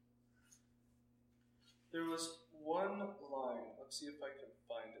 There was one line, let's see if I can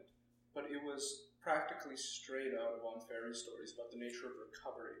find it, but it was practically straight out of On Fairy Stories about the nature of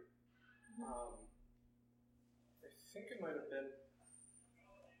recovery. I think it might have been,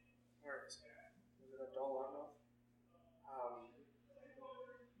 where is it? Was it a Dol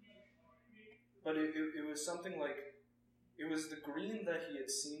But it was something like, it was the green that he had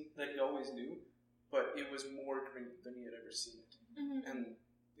seen, that he always knew, but it was more green than he had ever seen it. Mm-hmm. And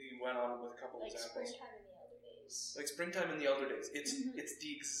he went on with a couple like examples. Springtime in the Elder Days. Like Springtime in the Elder Days. It's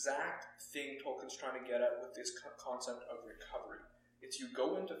the exact thing Tolkien's trying to get at with this concept of recovery. It's you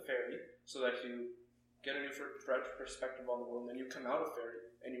go into fairy so that you get a new fresh perspective on the world, and then you come out of fairy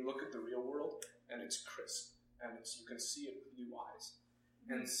and you look at the real world and it's crisp and you can see it with new eyes.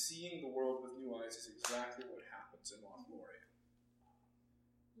 And seeing the world with new eyes is exactly what happens in Lothlorien.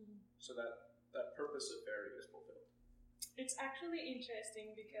 So that purpose of fairy is fulfilled. It's actually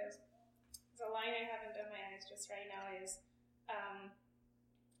interesting because the line I have under my eyes just right now is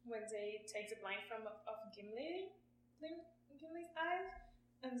when they take the blind from of Gimli's eyes,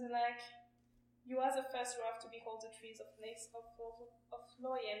 and they're like, "You are the first dwarf to behold the trees of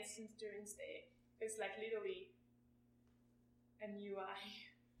Lorien since Durin's day." It's like literally a new eye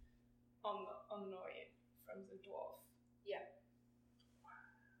on Lorien from the dwarf. Yeah.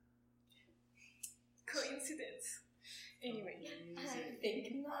 Coincidence. Anyway. I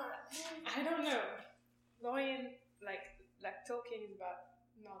think not. I don't know. Lorien, like Tolkien is about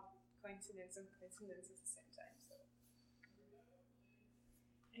not coincidence and coincidence at the same time. So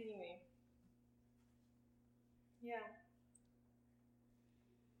anyway, yeah.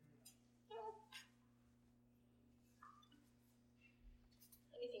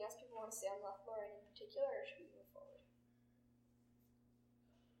 Anything else people want to say on Lothlorien in particular, or should we move forward?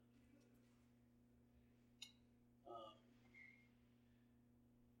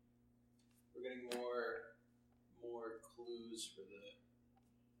 We're getting more clues for the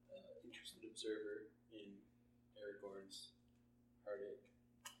interested observer in Aragorn's heartache.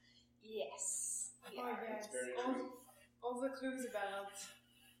 Yes. Oh yes. very true. All the clues about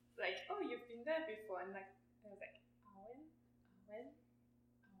like, oh, you've been there before, and like I was like,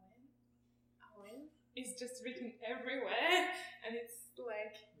 Arwen. It's just written everywhere, and it's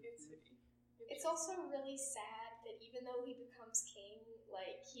like It's also really sad that even though he becomes king,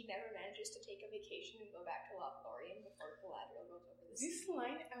 like he never manages to take a vacation and go back to Lothlorien before Galadriel goes over the sea. this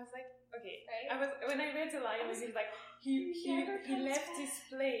line. I was like, okay. Right? When I read the line, it was like he never comes left back. this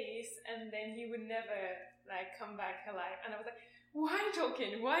place and then he would never like come back alive, and I was like, why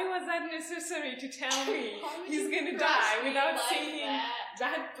Tolkien? Why was that necessary to tell me Why would he's you gonna crush die me without like seeing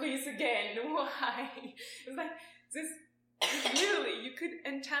that? place again? Why? It's like this. Literally, you could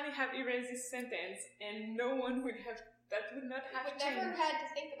entirely have erased this sentence, and no one would have. That would not We have would never changed. have had to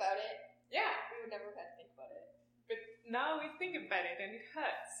think about it. Yeah, We would never have had to think about it. but now we think about it, and it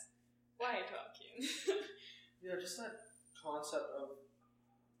hurts. Why Tolkien? Yeah, just that concept of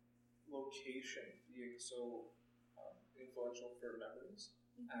location being so influential for memories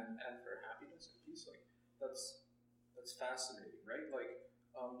and for happiness and peace. Like that's fascinating, right? Like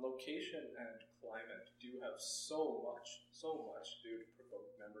location and climate do have so much to do to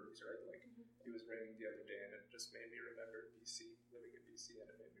provoke memories, right? Like it was raining the other day and it just made me remember BC, living in BC, and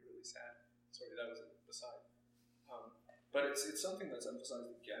it made me really sad. Sorry, that was an aside. But it's something that's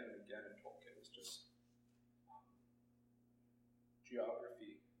emphasized again and again in Tolkien. It's just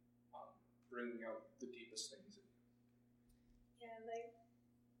geography bringing out the deepest things in you. Yeah, like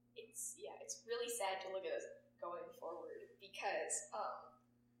it's really sad to look at us going forward because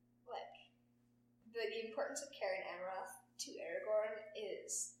like the importance of Karen Amroth to Aragorn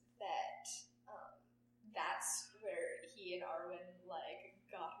is that that's where he and Arwen like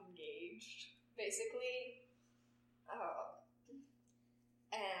got engaged basically,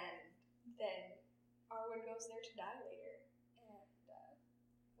 and then Arwen goes there to die later, and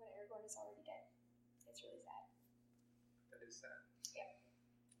when Aragorn is already dead, it's really sad. That is sad.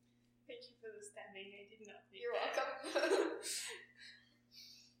 Thank you for the standing. I did not. You're welcome.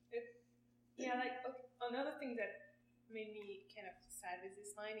 Yeah, like another thing that made me kind of sad with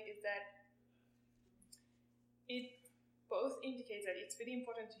this line is that it both indicates that it's really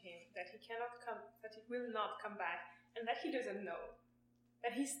important to him that he will not come back, and that he doesn't know,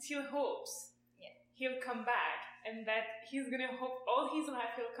 that he still hopes he'll come back, and that he's gonna hope all his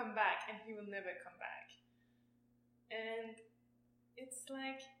life he'll come back, and he will never come back. And it's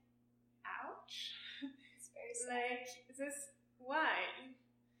like, ouch. It's very sad. Like, this, why?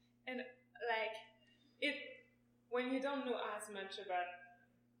 And like, when you don't know as much about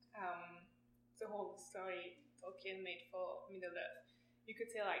the whole story Tolkien made for Middle Earth, you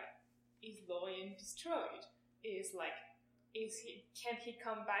could say like, is Lorien destroyed? Can't he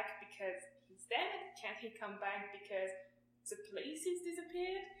come back because he's dead? Can't he come back because the place is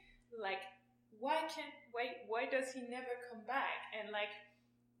disappeared? Like, why does he never come back? And like,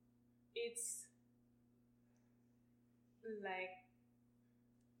 it's like,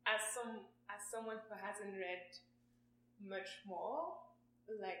 as someone who hasn't read much more,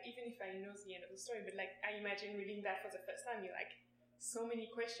 like, even if I know the end of the story, but like, I imagine reading that for the first time, you're like, so many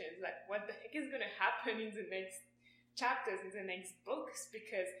questions, like, what the heck is gonna happen in the next chapters, in the next books?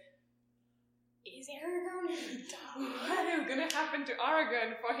 Because is Aragorn gonna die? What is gonna happen to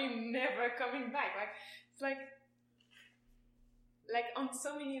Aragorn for him never coming back? Like, it's like on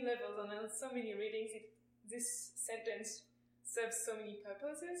so many levels and on so many readings, this sentence serves so many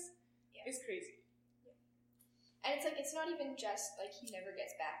purposes. Yeah. It's crazy. And it's like, it's not even just like he never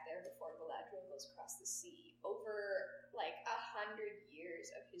gets back there before Galadriel goes across the sea. Over like 100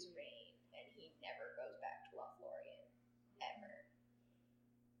 years of his reign, and he never goes back to Lothlorien. Ever.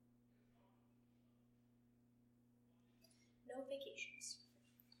 No vacations.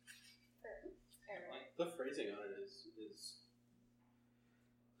 For Aragorn. The phrasing on it is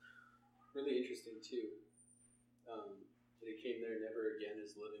really interesting too. That he came there never again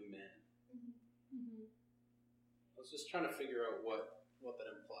as living man. Mm-hmm. I was just trying to figure out what that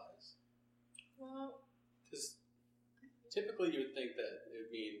implies. Well, Because typically you would think that it would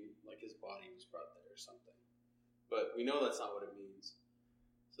mean like his body was brought there or something. But we know that's not what it means.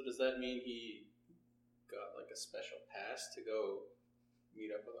 So does that mean he got like a special pass to go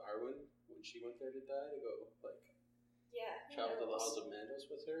meet up with Arwen when she went there to die? To go like travel to the Halls of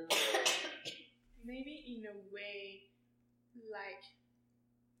Mandos with her? Or... maybe in a way, like,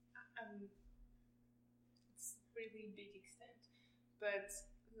 it's really big extent, but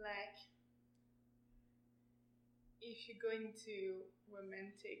like, if you go into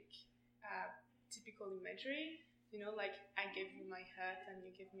romantic, typical imagery, you know, like, I gave you my heart and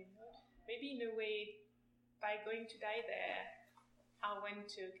you gave me yours. Maybe in a way, by going to die there, Arwen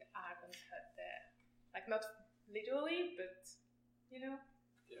took Arwen's heart there. Like, not literally, but, you know?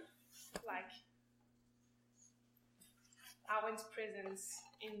 Yeah. Like, Arwen's presence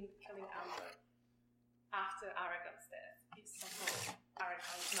in killing Arwen after Aragorn's death is somehow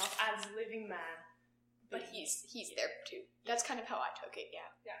Aragorn is not as living man. But he's there too. That's kind of how I took it, yeah.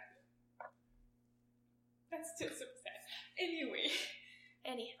 That's still so sad. Anyway.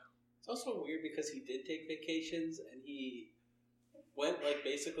 Anyhow. It's also weird because he did take vacations and he went like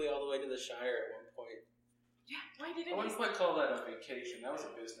basically all the way to the Shire at one point Yeah, why didn't I wouldn't quite call that a vacation. That was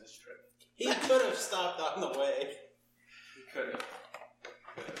a business trip. He could have stopped on the way. He could have.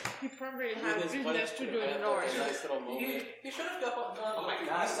 He probably With had his business wife to could do have in had Norway. a nice little moment. He should have gone. Oh my He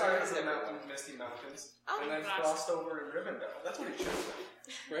God, started sorry, in the everyone. Misty Mountains Oh and my then gosh. crossed over in Rivendell. That's what he should have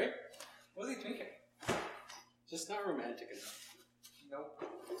done. Right? What was he thinking? Just not romantic enough. Nope.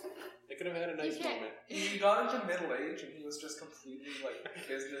 They could have had a nice You can't- moment. He got into middle age and he was just completely like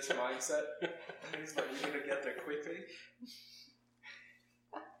business mindset. And he's like, we need to get there quickly.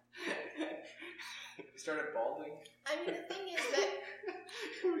 He started balding. I mean, the thing is that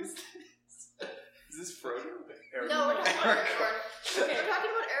Who is this? Is this Frodo? no, we're talking about Aragorn. Okay, we're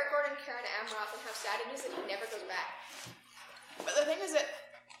talking about Aragorn and Karen Amroth and how sad it is that he never goes back. But the thing is that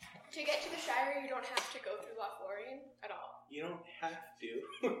to get to the Shire, you don't have to go through Lothlorien at all. You don't have to.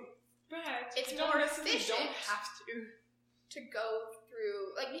 But It's you more honestly don't efficient. have to. To go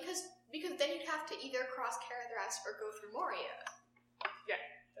through, like, because then you'd have to either cross Caradhras or go through Moria.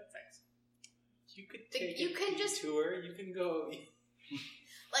 That's it. You could The- take you a can just- detour. You can go.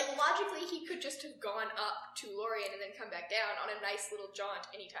 Like, logically, he could just have gone up to Lorien and then come back down on a nice little jaunt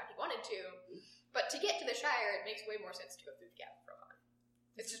anytime he wanted to. But to get to the Shire, it makes way more sense to go through the Gap of Rohan.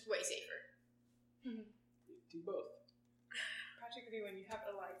 It's just way safer. Do both. Particularly when you have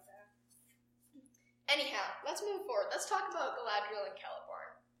a life there. Anyhow, let's move forward. Let's talk about Galadriel and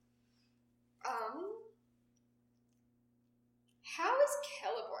Celeborn. How is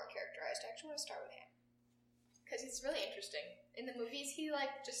Celeborn characterized? I actually want to start with him. Because he's really interesting. In the movies, he,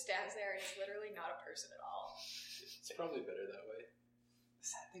 like, just stands there and he's literally not a person at all. It's probably better that way. The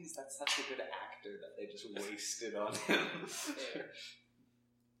sad thing is that's such a good actor that they just wasted on him.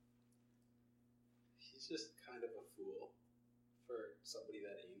 He's just kind of a fool for somebody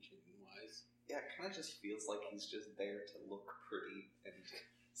that ancient and wise. Yeah, it kind of just feels like he's just there to look pretty and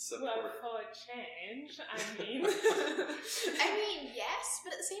Well, support. for a change, I mean. I mean, yes,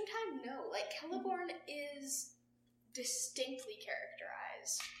 but at the same time, no. Like, Celeborn is distinctly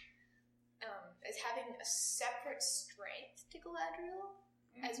characterized as having a separate strength to Galadriel,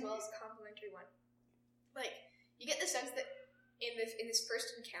 as well as a complementary one. Like, you get the sense that in this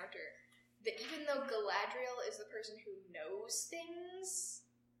first encounter, that even though Galadriel is the person who knows things,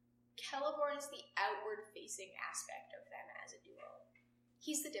 Celeborn is the outward-facing aspect of them as a duo.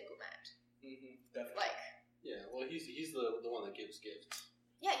 He's the diplomat. Definitely. Like, Yeah, well, he's the one that gives gifts.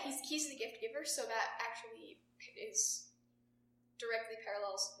 yeah, he's the gift giver, so that actually is directly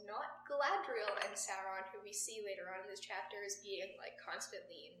parallels not Galadriel and Sauron, who we see later on in this chapter as being like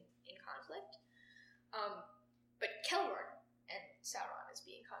constantly in conflict, but Celeborn and Sauron as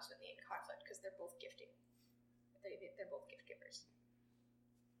being constantly in conflict because they're both gifting. They're both gift givers.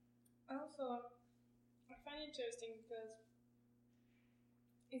 Also, I find it interesting because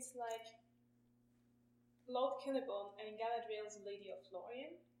it's like Lord Celeborn and Galadriel's Lady of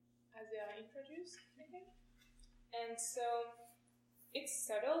Lorien, as they are introduced, I think. And so it's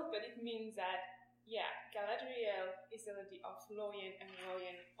subtle, but it means that, yeah, Galadriel is the Lady of Lorien and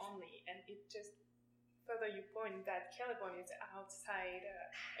Lorien only, and it just further you point that Celeborn is the outside,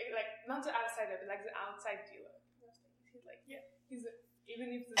 like, not the outsider, but like the outside dealer. He's like, yeah,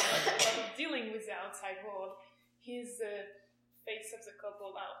 even if there's a lot of dealing with the outside world, he's the face of the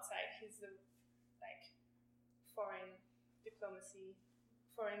couple outside. He's the, like, foreign diplomacy,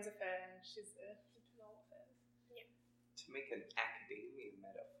 foreign affairs, she's the internal affairs. To make an academia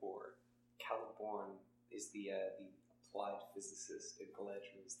metaphor, Celeborn is the applied physicist and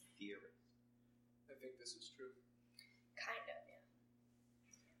Galadriel is the theorist. I think this is true. Kind of,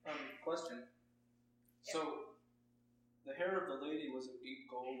 yeah. Question. So, the hair of the lady was of deep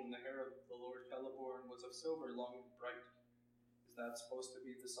gold, and the hair of the Lord Celeborn was of silver, long and bright. Is that supposed to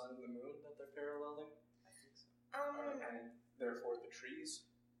be the sun and the moon that they're paralleling? I think so. And therefore the trees?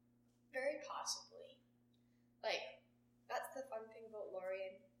 Very possibly. Like, that's the fun thing about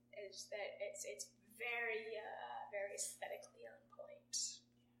Lorien, is that it's very, very aesthetically on point.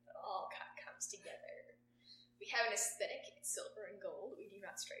 It all comes together. We have an aesthetic, it's silver and gold, we do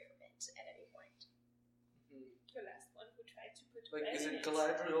not stray from it at any point. The last one who tried to put Like, red is in it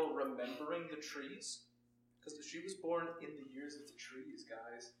Galadriel remembering the trees? Because she was born in the years of the trees,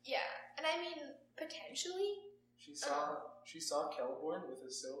 guys. Yeah, and I mean, potentially, She saw Celeborn with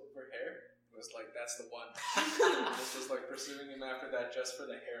his silver hair. It was like, that's the one. This was like pursuing him after that just for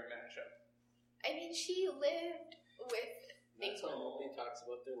the hair matchup. I mean, she lived with That's why Thingol. nobody talks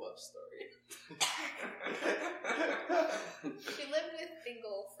about their love story. She lived with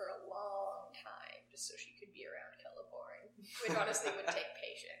Thingol for a long time, just so she could be around Celeborn, which honestly would take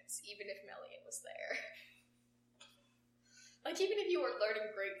patience, even if Melian was there. Like, even if you were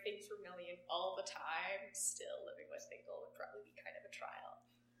learning great things from Million all the time, still living with Fingal would probably be kind of a trial.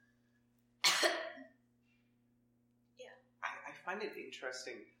 I find it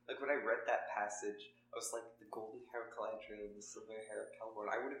interesting. Like, when I read that passage, I was like, the golden hair of Galadriel and the silver hair of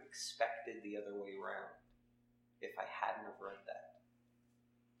Celeborn. I would have expected the other way around if I hadn't have read that.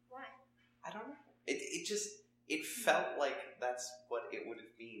 Why? I don't know. It felt like that's what it would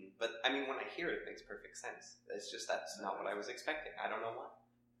have been. But, I mean, when I hear it, it makes perfect sense. It's just that's not what I was expecting. I don't know why.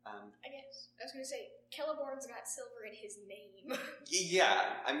 I guess. I was going to say, Celeborn's got silver in his name.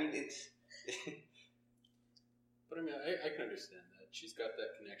 Yeah, I mean, it's... But I mean, I can understand that. She's got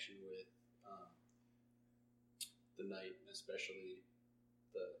that connection with the night, and especially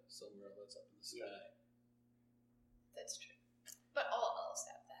the Silmaril that's up in the sky. That's true. But all elves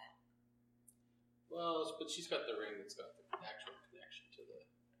have that. Well, but she's got the ring that's got the actual connection to the...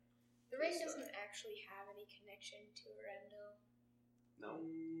 The ring doesn't actually have any connection to Arendelle. No?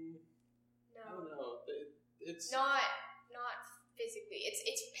 No. I don't know. It's... Not physically.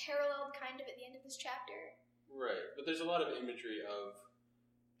 It's paralleled kind of at the end of this chapter. Right, but there's a lot of imagery of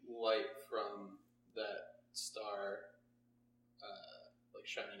light from that star, like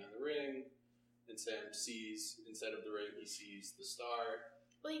shining on the ring, and Sam sees, instead of the ring, he sees the star.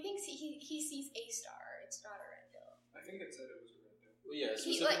 Well, he thinks he sees a star. It's not Arendelle. I think it said it was Arendelle. Well, yeah,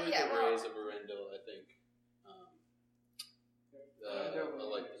 specifically the rays of Arendelle, I think.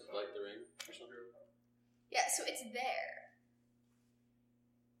 Like the ring or something. Yeah, so it's there.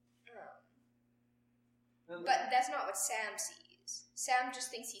 But that's not what Sam sees. Sam just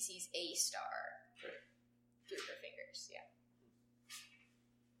thinks he sees a star. Right. Through her fingers, yeah.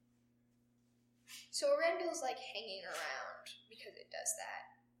 So Arendelle's like hanging around because it does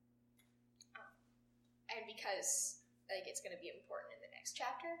that. And because like it's going to be important in the next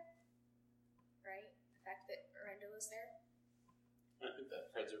chapter. Right? The fact that Arendelle is there. I think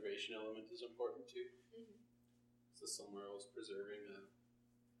that preservation element is important too. Mm-hmm. So Silmaril is preserving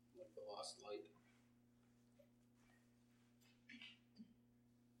like the lost light.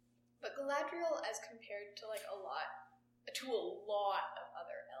 But Galadriel, as compared to like a lot of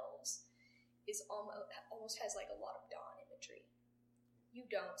other elves, is almost has like a lot of dawn imagery. You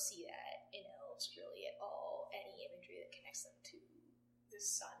don't see that in elves really at all. Any imagery that connects them to the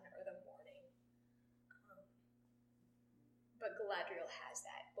sun or the morning. But Galadriel has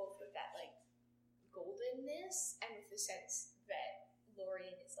that, both with that like goldenness and with the sense that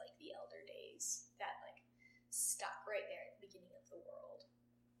Lorien is like the Elder Days, that like stuck right there at the beginning of the world.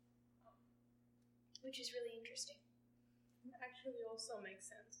 Which is really interesting. It actually also makes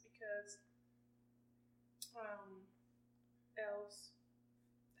sense because elves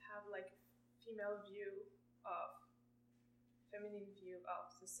have like female view of, feminine view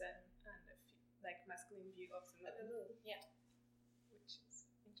of the sun and a like masculine view of the moon. Yeah. Which is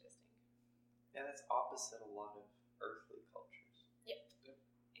interesting. Yeah, that's opposite a lot of earthly cultures. Yep.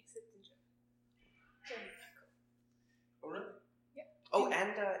 Except in German. Oh, really? Yeah. Oh,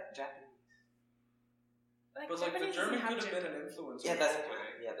 and Japanese. Like But like the Japanese German doesn't have could have been gender. an influence. Yeah, on that's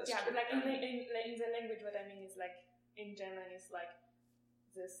Tolkien. yeah, that's Yeah, true. but like in the language, what I mean is like in German, it's like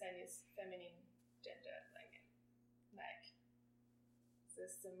the sun is feminine gender, like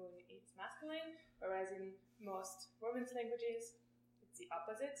the moon is masculine, whereas in most Romance languages, it's the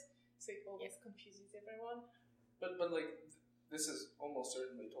opposite. So it always confuses everyone. But like this is almost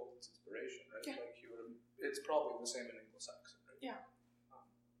certainly Tolkien's inspiration, right? Yeah. Like he would have. It's probably the same in Anglo-Saxon, right? Yeah.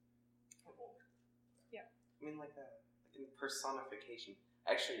 Or older. I mean, like in personification.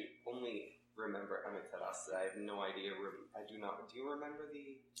 I actually only remember Amaterasu. I have no idea. I do not. Do you remember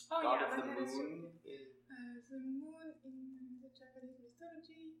the god of the moon? The moon in the Japanese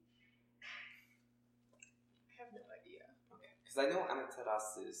mythology. I have no idea. Okay, because I know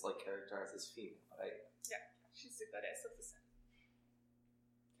Amaterasu is like characterized as female, but She's the goddess of the sun.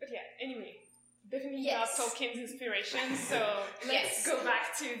 But yeah, anyway, definitely Yes. not Tolkien's inspiration, so let's Yes. go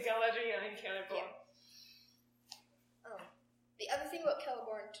back to Galadriel and Celeborn. The other thing about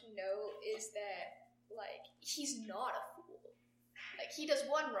Celeborn to know is that, like, he's not a fool. Like, he does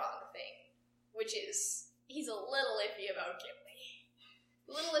one wrong thing, which is he's a little iffy about Gimli.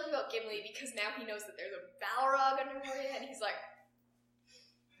 A little iffy about Gimli because now he knows that there's a Balrog under Moria, and he's like,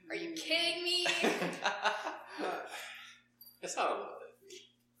 are you kidding me? It's not a little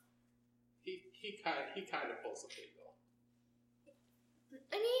bit. He kind of pulls a Fingal.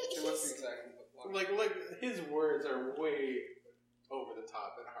 I mean, So what's the he's... exact Like his words are way over the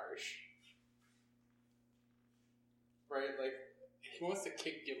top and harsh. Right? Like, he wants to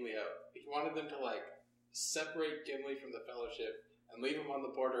kick Gimli out. He wanted them to, like, separate Gimli from the Fellowship and leave him on the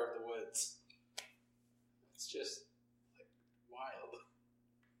border of the woods. It's just, like,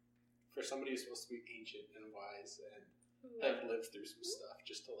 for somebody who's supposed to be ancient and wise and have lived through some stuff,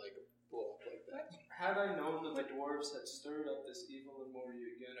 just to like blow up like that. Had I known that the dwarves had stirred up this evil in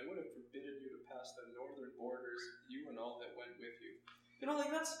Moria again, I would have forbidden you to pass the northern borders, you and all that went with you. You know,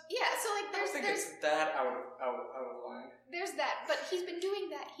 like that's. Yeah, so like I don't think it's that out of line. There's that, but he's been doing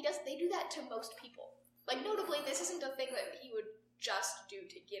that. They do that to most people. Like notably, this isn't a thing that he would just do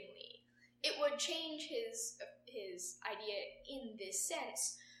to Gimli. It would change his idea in this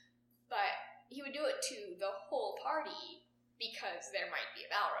sense, but he would do it to the whole party because there might be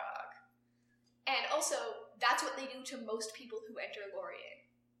a Balrog. And also, that's what they do to most people who enter Lorien.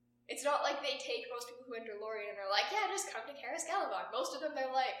 It's not like they take most people who enter Lorien and are like, yeah, just come to Karis Gallivan. Most of them,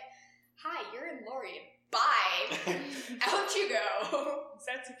 they're like, hi, you're in Lorien. Bye. Out you go.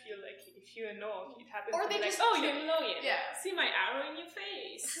 That's if you're an orc, it happens Or to they be like, just oh, you're in Lorien. Yeah. See my arrow in your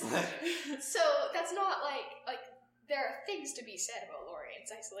face. So that's not like there are things to be said about Lorien's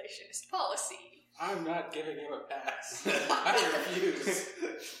isolationist policy. I'm not giving him a pass. I refuse.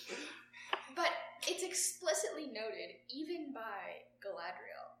 But it's explicitly noted, even by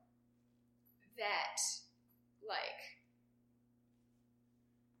Galadriel, that,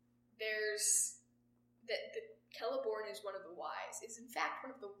 that Celeborn is one of the wise, is in fact one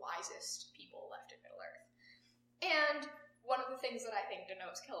of the wisest people left in Middle-earth. And one of the things that I think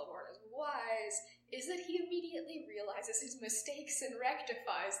denotes Celeborn as wise is that he immediately realizes his mistakes and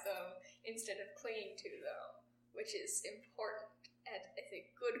rectifies them instead of clinging to them, which is important and I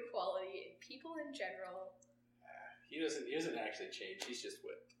think good quality in people in general. He doesn't actually change. He's just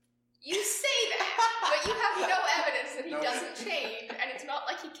whipped. You say that, but you have no evidence that he doesn't change, and it's not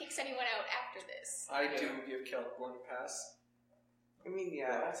like he kicks anyone out after this. I do give Celeborn a pass. I mean,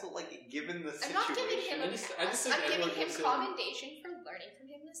 yeah, also, like, given the I'm situation... not giving him a I pass. just think I'm giving everyone him gives commendation for learning from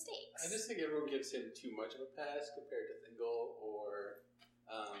his mistakes. I just think everyone gives him too much of a pass compared to Thingol or...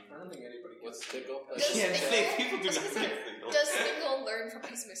 I don't think anybody What's gets Thingol? people do not give Thingol. Does Thingol learn from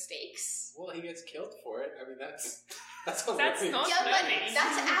his mistakes? Well, he gets killed for it. I mean, that's That's not Yeah, but learning.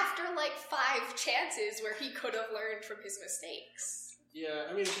 that's after like 5 chances where he could have learned from his mistakes. Yeah,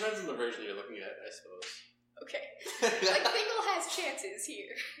 I mean, it depends on the version you're looking at, I suppose. Okay. Like, Thingol has chances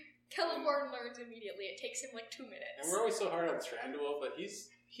here. Celeborn learns immediately. It takes him like 2 minutes. And we're always so hard on Thranduil, but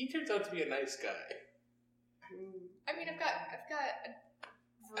he turns out to be a nice guy. I mean, I've got a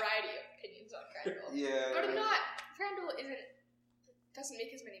variety of opinions on Thranduil. Yeah. But Thranduil doesn't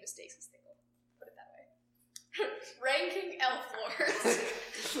make as many mistakes as Thingol. Put it that way. Ranking elf lords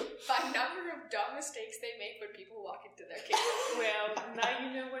by number of dumb mistakes they make when people walk into their kingdom. Well, now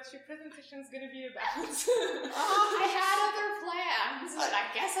you know what your presentation is going to be about. I had other plans, but I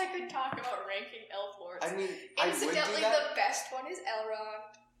guess I could talk about ranking elf lords. I mean, Incidentally, I would do that. the best one is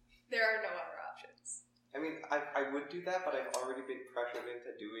Elrond. There are no other options. I mean, I would do that, but I've already been pressured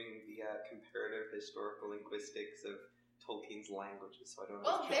into doing the comparative historical linguistics of Tolkien's languages, so I don't know.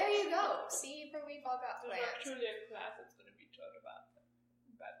 Well, there you go. See, where we've all got There's plans. actually a class that's going to be taught about them.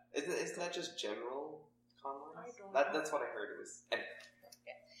 But Isn't that just general conlines? I don't know. That's what I heard it was.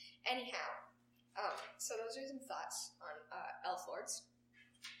 Anyhow, so those are some thoughts on elf lords.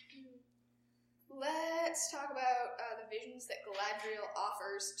 Let's talk about the visions that Galadriel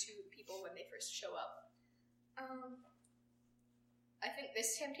offers to people when they first show up. I think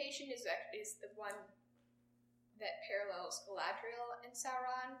this temptation is the one that parallels Galadriel and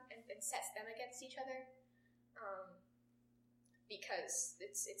Sauron and sets them against each other. Because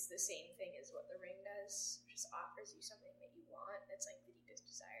it's the same thing as what the ring does, just offers you something that you want. That's like the deepest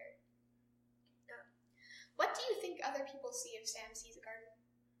desire. What do you think other people see if Sam sees a garden?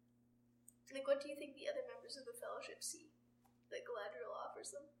 Like, what do you think the other members of the Fellowship see that Galadriel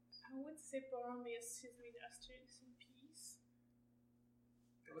offers them? I would say Boromir sees Minas in peace.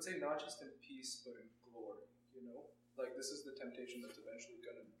 I would say not just in peace, but in glory, you know? Like, this is the temptation that's eventually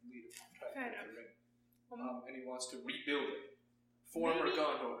going to lead him to try to Kind get of. the ring. And he wants to rebuild it. Former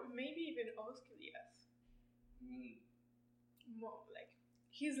Gondor. Maybe even Osgiliath. Mm. More like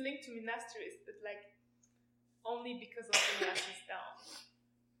he's linked to Minas Tirith, but like only because of Minas is down.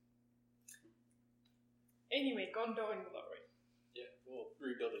 Anyway, Gondor in glory. Yeah, well,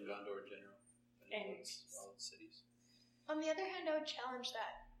 rebuilding Gondor in general. And all its cities. On the other hand, I would challenge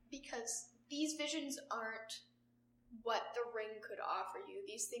that, because these visions aren't what the ring could offer you.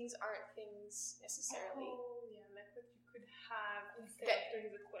 These things aren't things necessarily... Oh, yeah, like what you could have instead of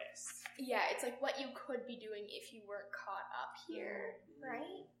doing the quest. Yeah, it's like what you could be doing if you weren't caught up here,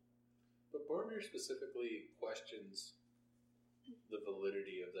 right? But Boromir specifically questions the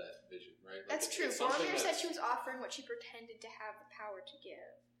validity of that vision, right? Like That's true. it's something Boromir said that's- she was offering what she pretended to have the power to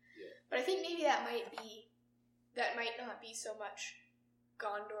give. Yeah. But I think maybe that might not be so much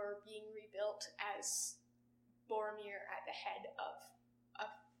Gondor being rebuilt as Boromir at the head of a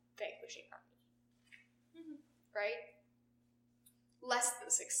vanquishing army. Right? Less the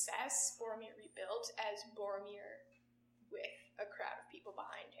success Boromir rebuilt as Boromir with a crowd of people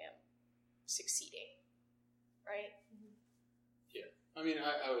behind him succeeding. Right? Yeah. I mean,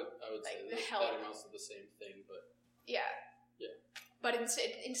 I would Like say the that help. amounts to the same thing, but Yeah. Yeah. But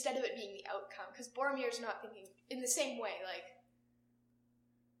instead of it being the outcome, because Boromir's not thinking in the same way, like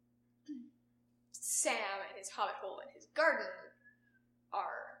Sam and his hobbit hole and his garden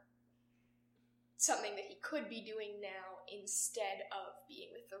are something that he could be doing now instead of being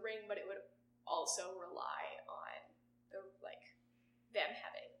with the ring, but it would also rely on the them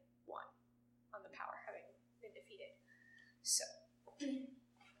having won, on the power having been defeated. So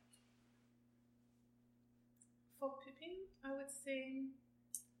For Pippin, I would say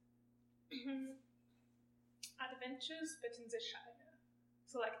adventures, but in the Shire.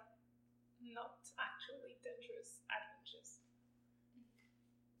 So, like, not actually dangerous adventures.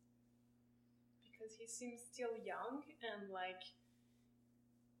 Because he seems still young, and, like,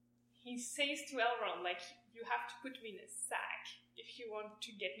 he says to Elrond, like, you have to put me in a sack if you want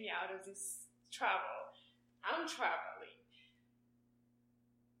to get me out of this travel. I'm traveling.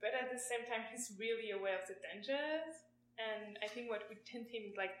 But at the same time, he's really aware of the dangers, and I think what would tempt him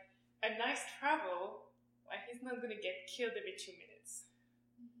is, like, a nice travel, where he's not going to get killed every 2 minutes.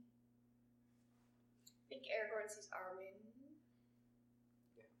 I think Aragorn sees Arwen.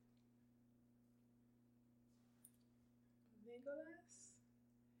 Legolas?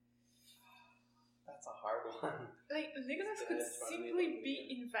 That's a hard one. Like, Legolas could That's funny, simply like, be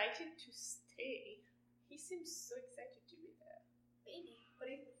yeah. invited to stay. He seems so excited to be there. Maybe. What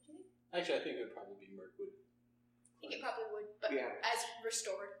do you think? actually, I think it would probably be Mirkwood. I think it probably would, but Yeah. as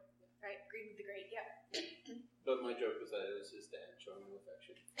restored. Right? Green the Great, yeah. But my joke was that it was his dad showing him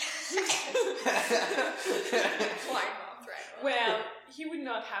affection. Blind mom threat. Well, he would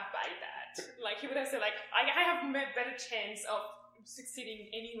not have by that. Like, he would have said, like, I have a better chance of succeeding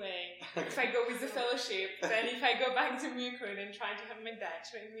anyway if I go with the Fellowship than if I go back to Mirkwood and try to have my dad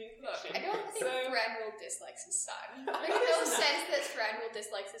show me Look, affection. I don't think So- Thranduil dislikes his son. I There's guess no not. sense that Thranduil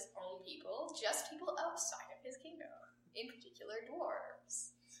dislikes his own people, just people outside of his kingdom. In particular,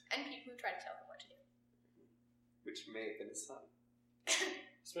 dwarves. And people who try to tell him what to do. Which may have been his son.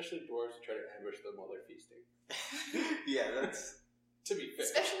 Especially dwarves who try to ambush them while they're feasting. Yeah, that's. To be fair.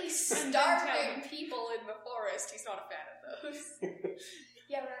 Especially starving people in the forest. He's not a fan of those.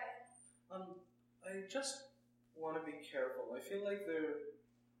 Yeah, Ryan. I just want to be careful. I feel like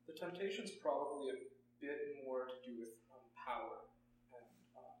the temptation's probably a bit more to do with power and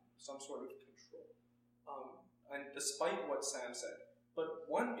some sort of control. And despite what Sam said, but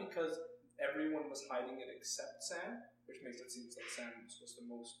one, because everyone was hiding it except Sam, which makes it seem like Sam was the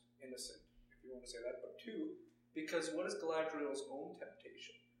most innocent, if you want to say that. But two, because what is Galadriel's own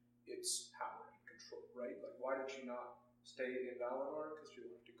temptation? It's power and control, right? Like, why did she not stay in Valinor? Because she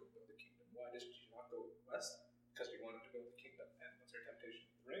wanted to go build a kingdom. Why did she not go west? Because she wanted to build a kingdom. And what's her temptation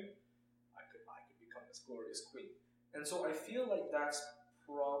with the ring? I could become this glorious queen. And so I feel like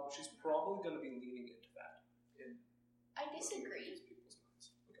she's probably going to be leaning into that. I disagree. People's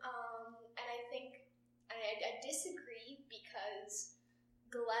minds. Okay. And I think I disagree because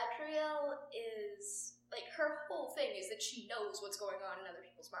Galadriel is like her whole thing is that she knows what's going on in other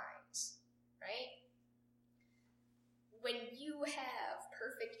people's minds, right? When you have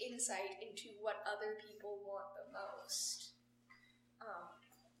perfect insight into what other people want the most,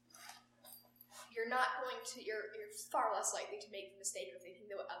 you're far less likely to make the mistake of thinking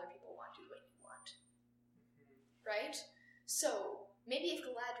that what other people want is what you want. Right? So, maybe if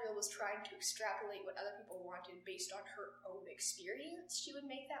Galadriel was trying to extrapolate what other people wanted based on her own experience, she would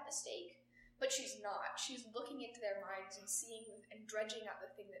make that mistake. But she's not. She's looking into their minds and seeing and dredging out the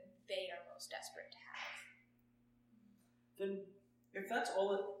thing that they are most desperate to have. Then, if that's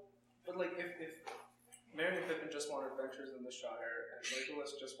all it... But, like, if Merry and Pippin just want adventures in the Shire, and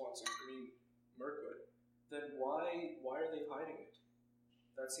Legolas just wants a green Mirkwood, then why are they hiding it?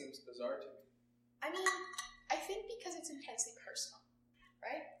 That seems bizarre to me. I mean, I think because it's intensely personal,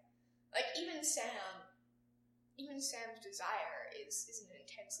 right? Like, even Sam's desire is an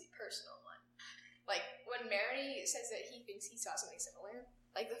intensely personal one. Like, when Mary says that he thinks he saw something similar,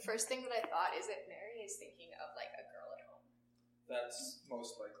 like, the first thing that I thought is that Mary is thinking of, like, a girl at home. That's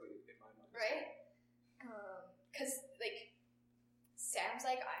most likely in my mind. Right? Because, like, Sam's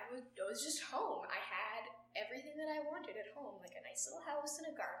like, I was just home. I had everything that I wanted at home, like a nice little house and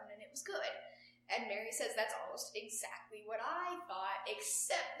a garden, and it was good. And Mary says that's almost exactly what I thought,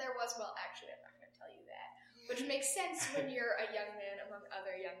 except there was, well, actually, I'm not going to tell you that. Which makes sense when you're a young man among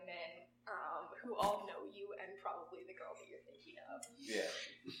other young men who all know you and probably the girl that you're thinking of. Yeah.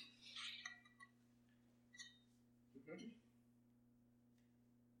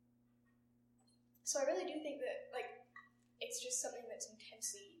 So I really do think that, like, it's just something that's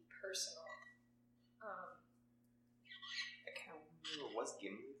intensely personal. I can't remember. Was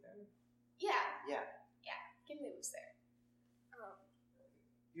Gimli there? Yeah. Yeah. Gimli was there.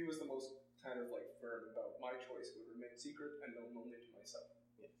 He was the most kind of like firm about my choice would remain secret and known only to myself.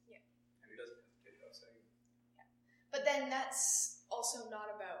 Yeah. And he doesn't hesitate about saying it. But then that's also not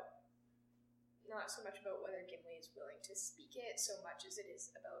so much about whether Gimli is willing to speak it so much as it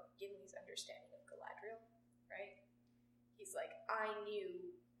is about Gimli's understanding of Galadriel, right? He's like, I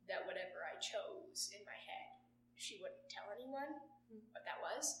knew that whatever I chose in my head, she wouldn't tell anyone what that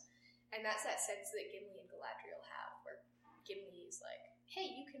was. And that's that sense that Gimli and Galadriel have, where Gimli is like, hey,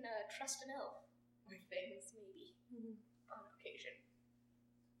 you can trust an elf with things, maybe, on occasion.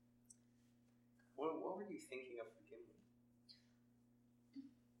 What were you thinking of for Gimli?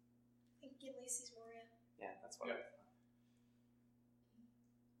 I think Gimli sees Moria. Yeah, that's what I thought.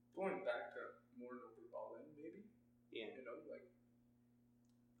 Going back to more Noble Balin, maybe? Yeah. You know, like,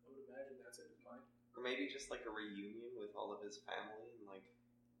 I would imagine that's in his mind. Or maybe just like a reunion with all of his family and like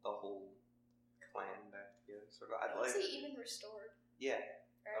the whole clan back together. Sort of. I'd I'd like. say even restored, Yeah.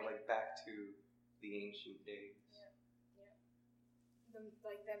 right? Like back to the ancient days. Them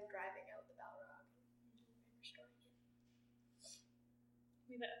driving out the Balrog and restoring it.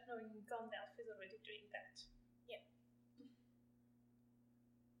 Without knowing Gandalf is already doing that.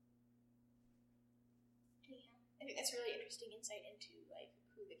 Anyhow, I think that's really interesting insight into like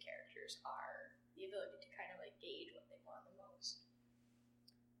who the characters are, the ability to kind of like gauge what they want the most.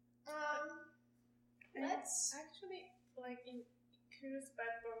 Let's Actually, like, curious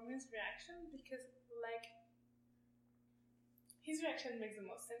about Boromir's reaction because, like, his reaction makes the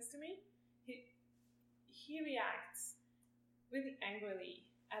most sense to me. He reacts really angrily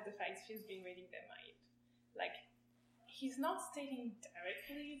at the fact she's been reading their mind. Like, he's not stating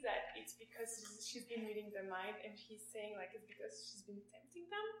directly that it's because she's been reading their mind, and he's saying, like, it's because she's been tempting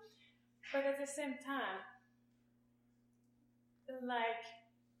them. But at the same time, like,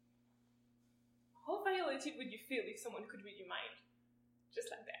 how violated would you feel if someone could read your mind? Just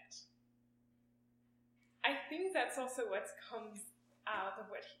like that. I think that's also what comes out of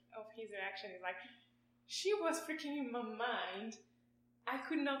his reaction. Is like, she was freaking in my mind. I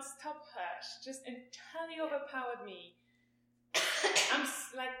could not stop her. She just entirely overpowered me. I'm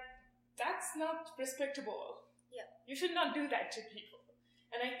like, that's not respectable. Yeah. You should not do that to people.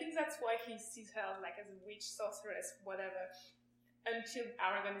 And I think that's why he sees her like as a witch, sorceress, whatever. Until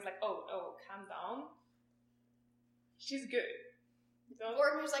Aragorn is like, oh, calm down. She's good.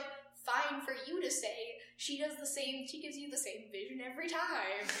 Boromir's like, fine for you to say. She does the same. She gives you the same vision every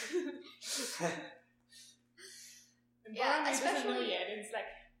time. And Yeah, Boromir doesn't know especially- yet. And it's like,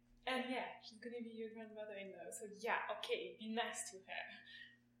 and yeah, she's gonna be your grandmother-in-law. So yeah, okay, be nice to her.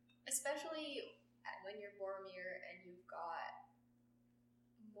 Especially when you're Boromir and you've got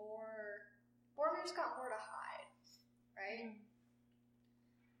more. Boromir's got more to hide, right?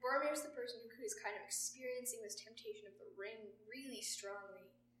 Boromir's the person who is kind of experiencing this temptation of the ring really strongly,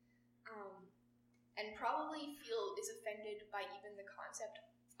 and probably is offended by even the concept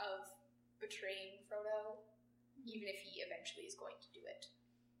of betraying Frodo, even if he eventually is going to do it.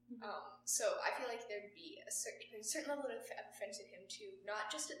 So I feel like there'd be a certain level of offense in him too, not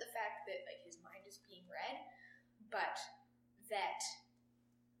just at the fact that like his mind is being read, but that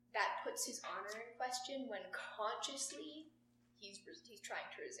puts his honor in question when consciously he's trying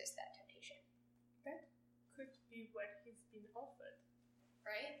to resist that temptation. That could be what he's been offered.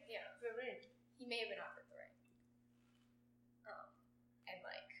 Right? Yeah. The ring. He may have been offered the ring. And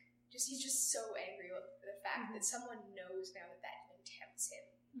like, he's just so angry with the fact that someone knows now that even tempts him.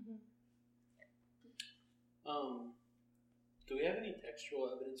 Do we have any textual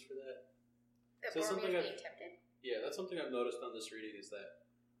evidence for that? That So Boromir something is being tempted? Yeah, that's something I've noticed on this reading is that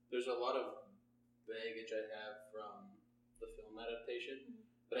there's a lot of baggage I have from the film adaptation,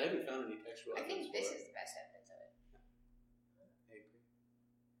 but I haven't found any textual I evidence think this for is it. the best evidence of it. I agree.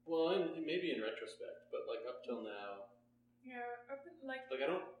 Well, and maybe in retrospect, but like up till now, Yeah, like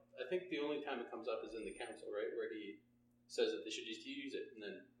I think the only time it comes up is in the council, right, where he says that they should just use it, and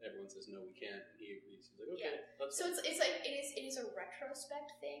then everyone says no, we can't, and he agrees. He's like, okay, that's So it's like it is a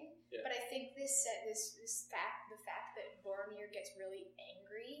retrospect thing, Yeah. but I think the fact that Boromir gets really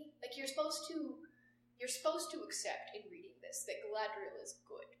angry, like you're supposed to accept in reading this that Galadriel is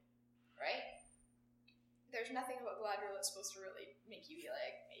good, right? There's nothing about Galadriel that's supposed to really make you be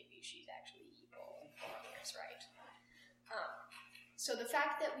like, maybe she's actually evil. horrible, and Boromir's right. So the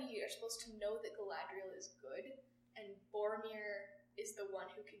fact that we are supposed to know that Galadriel is good, and Boromir is the one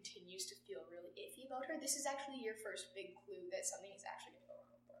who continues to feel really iffy about her, this is actually your first big clue that something is actually going to go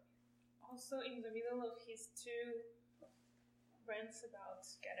wrong with Boromir. Also, in the middle of his two rants about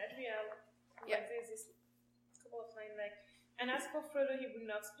Galadriel, Yeah. there's this couple of lines like, and as for Frodo, he would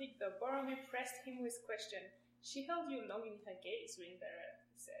not speak, though Boromir pressed him with question. She held you long in her gaze, Ringbearer,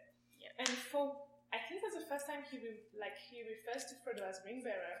 he said. Yeah. And I think that's the first time he refers to Frodo as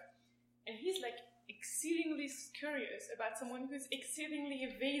Ringbearer, and he's like exceedingly curious about someone who's exceedingly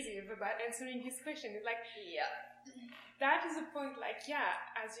evasive about answering his question. It's like, Yeah. that is a point, like, yeah,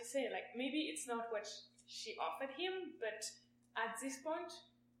 as you say, like, maybe it's not what she offered him, but at this point,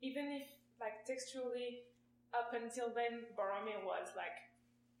 even if, like, textually, up until then, Boromir was, like,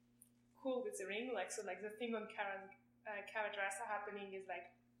 cool with the ring, like, so, like, the thing on Karadrasa happening is, like,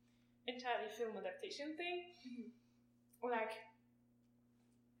 entirely film adaptation thing. Like,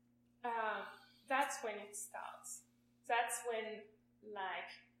 that's when it starts. That's when, like,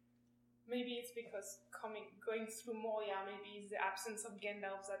 maybe it's because going through Moria, maybe it's the absence of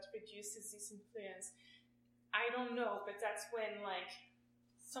Gandalf that reduces this influence. I don't know, but that's when, like,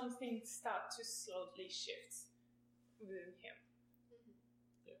 something starts to slowly shift within him.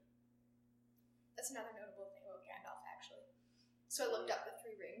 That's another notable thing about Gandalf, actually. So I looked up the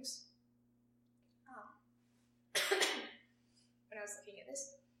three rings. When I was looking at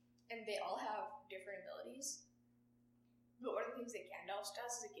this, and they all have different abilities. But one of the things that Gandalf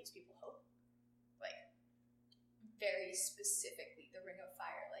does is it gives people hope. Like, very specifically, the Ring of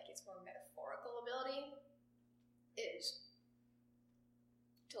Fire, like, its more metaphorical ability is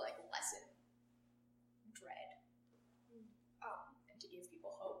to, like, lessen dread. And to give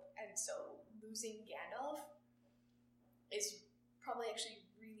people hope. And so, losing Gandalf is probably actually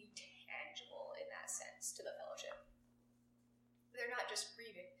really tangible in that sense to the Fellowship. They're not just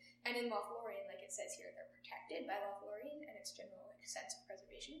grieving. And in Lothlorien, like it says here, they're protected by Lothlorien and its general, like, sense of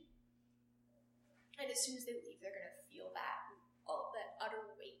preservation. And as soon as they leave, they're going to feel that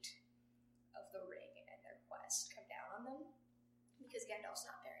utter weight of the ring and their quest come down on them, because Gandalf's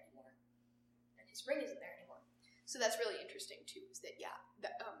not there anymore, and his ring isn't there anymore. So that's really interesting too. Is that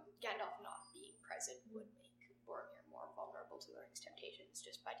Gandalf not being present would make Boromir more vulnerable to the ring's temptations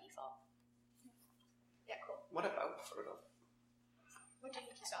just by default. Yeah, cool. What about Frodo? What do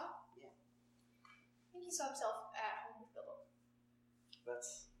you think he saw? Yeah. I think he saw himself at home with Bilbo.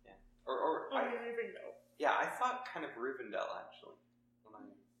 That's, yeah. Or Rivendell. yeah, I thought kind of Rivendell, actually.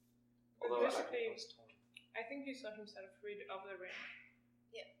 Although I basically, was told. I think he saw himself rid of the ring.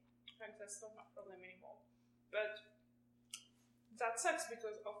 Yeah. And that's not my problem anymore. But that sucks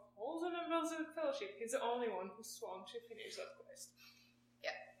because of all the members of the Fellowship, he's the only one who's sworn to finish that quest.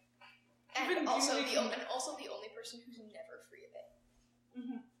 Yeah. Even And also Gimli the only person who's never free of it.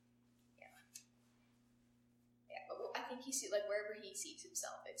 Mm-hmm. Yeah, but I think he like wherever he sees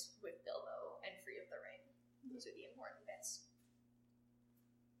himself, it's with Bilbo and free of the ring. Those are the important bits.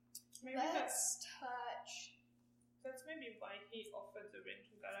 Maybe Let's touch. that's maybe why he offered the ring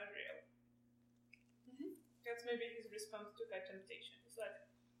to Galadriel. Mm-hmm. That's maybe his response to that temptation. It's like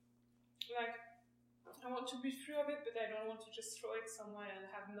I want to be free of it, but I don't want to just throw it somewhere and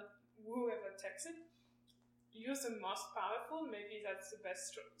have whoever takes it. Use the most powerful, maybe that's the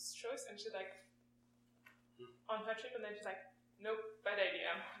best choice. And she's like, on her trip, and then she's like, nope, bad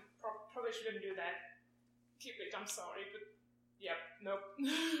idea. Probably shouldn't do that. Keep it, I'm sorry, but yep, nope.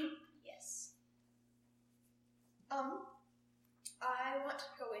 Yes. I want to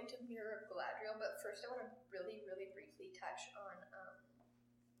go into Mirror of Galadriel, but first I want to really, really briefly touch on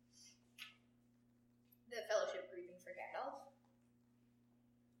the Fellowship grieving for Gandalf.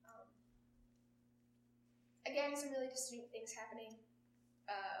 Again, some really distinct things happening.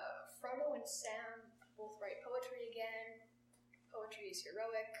 Frodo and Sam both write poetry again. Poetry is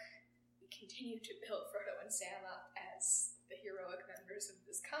heroic. We continue to build Frodo and Sam up as the heroic members of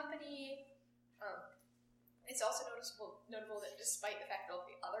this company. It's also notable that despite the fact that all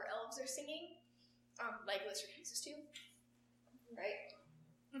the other elves are singing, Legolas refuses to. Right?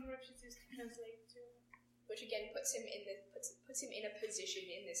 And refuses to translate too. Which again puts him in a position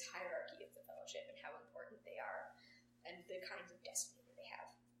in this hierarchy of the Fellowship and how important they are, and the kinds of destiny that they have.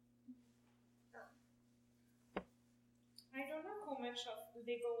 I don't know how much of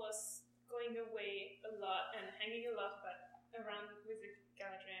Legolas going away a lot and hanging a lot around with the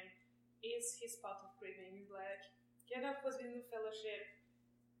Galadriel is his part of grieving. He's like, Gandalf was in the Fellowship,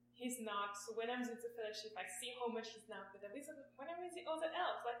 he's not, so when I'm with the Fellowship I see how much he's not, but when I'm with the other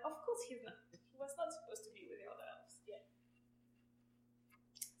elves, like, of course he's not. He was not supposed to be with the other elves. Yeah.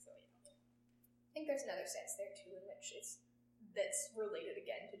 So, yeah. think there's another sense there too in which that's related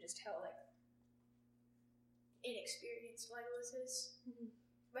again to just how like inexperienced Legolas is.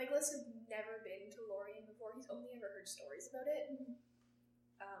 Legolas had never been to Lorien before. He's only ever heard stories about it,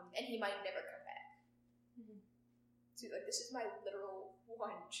 and he might never come back. So like, this is my literal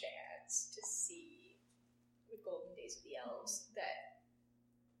one chance to see the golden days of the elves. That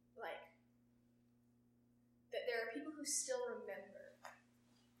there are people who still remember.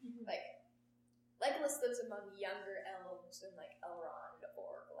 Like, Legolas lives among younger elves than like Elrond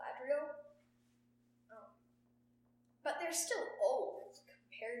or Galadriel. But they're still old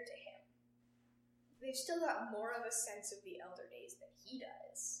compared to him. They've still got more of a sense of the elder days than he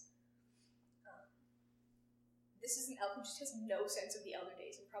does. This is an elf who just has no sense of the elder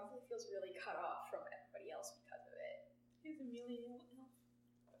days and probably feels really cut off from everybody else because of it. He's a millennial elf.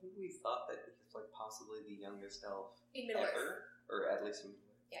 I think we thought that he's like possibly the youngest elf In Middle-earth. ever, or at least in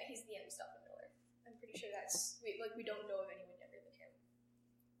Middle-earth. Yeah, he's the youngest elf in Middle-earth. I'm pretty sure we don't know of anyone younger than him.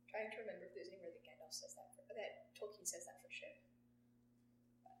 Trying to remember if there's anywhere that Gandalf says that Tolkien says that for sure.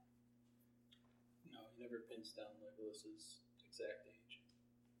 No, he never pins down Legolas's exact age.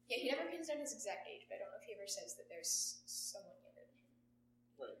 Yeah, he never pins down his exact age, but I don't know if he ever says that there's someone younger than him.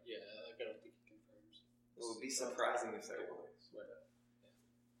 Right, yeah, I don't think he confirms. It would be surprising if there was.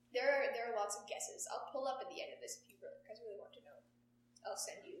 There are lots of guesses. I'll pull up at the end of this if you guys really want to know. I'll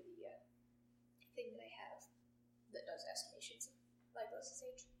send you the thing that I have that does estimations of Legolas's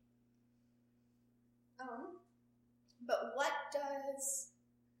age. But what does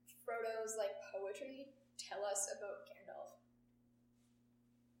Frodo's like poetry tell us about Gandalf?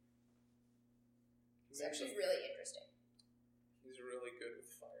 It's actually really interesting. He's really good with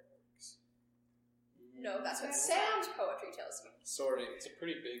fireworks. No, that's what Sam's poetry tells you. Sorry. It's a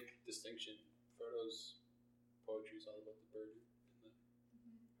pretty big distinction. Frodo's poetry is all about the burden and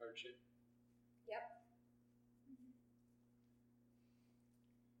the hardship. Yep.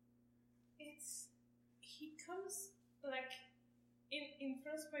 He comes like in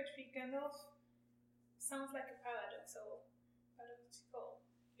first poetry, Gandalf sounds like a paradoxical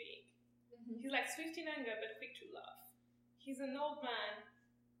being. He's like swift in anger but quick to laugh. He's an old man,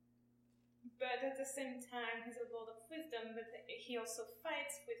 but at the same time he's a lord of wisdom, but he also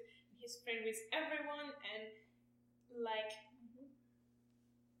fights with his friend with everyone, and like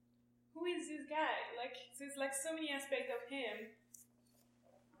who is this guy? Like there's like so many aspects of him.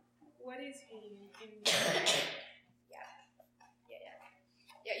 What is he in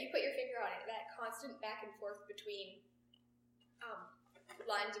Yeah, you put your finger on it. That constant back and forth between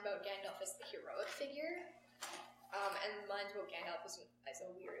lines about Gandalf as the heroic figure, and lines about Gandalf as a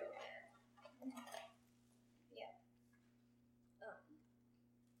weird old man. Yeah.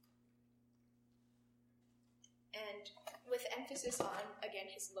 And with emphasis on, again,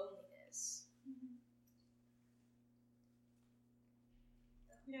 his loneliness.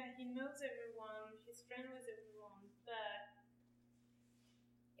 Yeah, he knows everyone, he's friends with everyone, but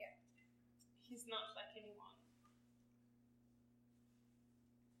he's not like anyone.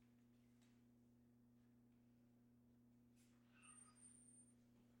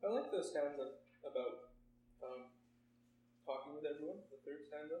 I like the stanza about talking with everyone, the third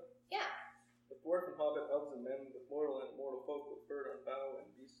stanza. Yeah. With dwarf and hobbit, elves and men, with mortal and immortal folk, with bird on bough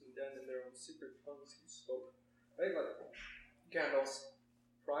and beast and den, in their own secret tongues he spoke. I think like Gandalf's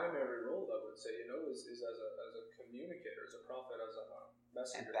primary role, I would say, is as a communicator, as a prophet, as a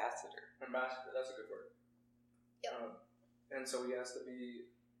messenger. Ambassador, that's a good word. Yep. And so he has to be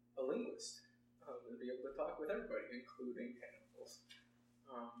a linguist and be able to talk with everybody, including animals.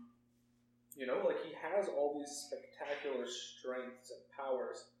 Like he has all these spectacular strengths and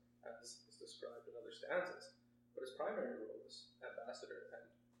powers, as is described in other stanzas, but his primary role is ambassador and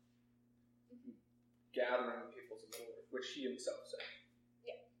gathering people's ability, which he himself said.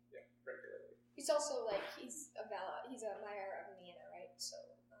 Yeah, regularly. He's also like he's a Mayor of Miena, right? So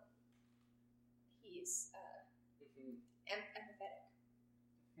he's empathetic.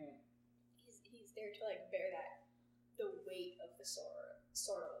 He's there to like bear the weight of the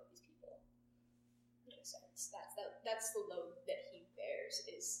sorrow of these people. In a sense, that's the load that he bears,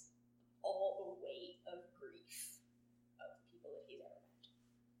 is all the weight of grief of the people that he's ever met.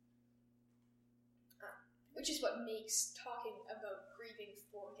 Which is what makes talking about grieving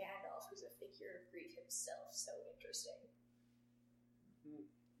for Gandalf, who's a figure of grief himself, so interesting.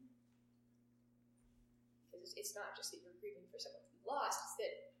 Because it's not just that you're grieving for someone who lost, it's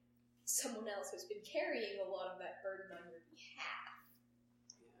that someone else has been carrying a lot of that burden on your behalf.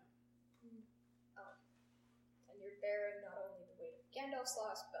 And you're bearing not only the weight of Gandalf's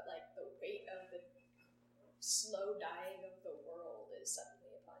loss, but like the weight of the slow dying of the world is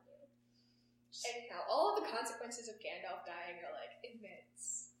suddenly upon you. Anyhow, all of the consequences of Gandalf dying are like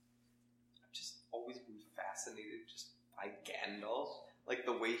immense. I've just always been fascinated just by Gandalf, like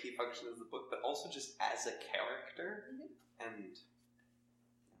the way he functions in the book, but also just as a character. Mhm. And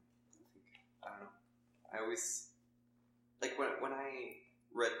I don't know. I always like when I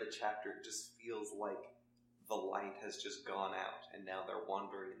read the chapter, it just feels like the light has just gone out, and now they're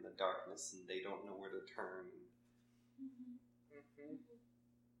wandering in the darkness, and they don't know where to turn. Mm-hmm.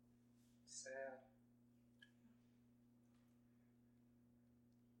 Sad.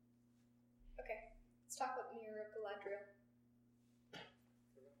 Okay, let's talk about Mirror of Galadriel.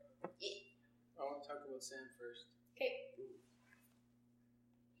 I want to talk about Sam first. Okay.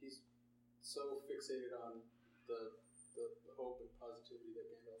 He's so fixated on the hope and positivity that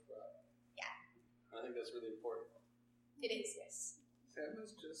Gandalf brought. Yeah. I think that's really important. It is, yes. Sam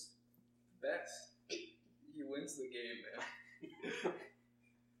is just the best. He wins the game, man.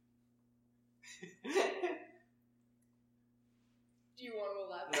 Do you want to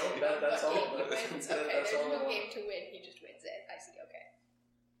elaborate? No, on that's what all. game he wins? That- Okay, that's there's all. no game to win, he just wins it. I see, okay.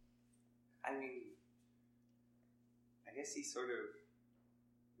 I mean, I guess he sort of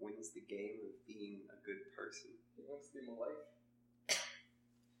wins the game of being a good person. He wants the game of life.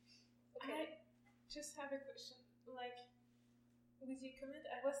 Okay. I just have a question. Like, with your comment,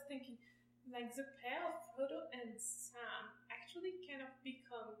 I was thinking, like, the pair of Frodo and Sam actually kind of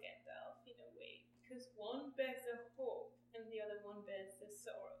become Gandalf in a way. Because one bears the hope and the other one bears the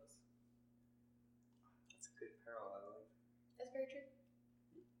sorrows. That's a good parallel. That's very true.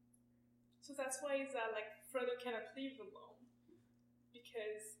 So that's why like Frodo cannot live alone,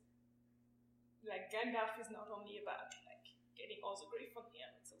 because like Gandalf is not only about like getting all the grief from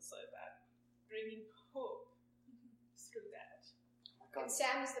him, it's also about bringing hope through that. Oh my God. And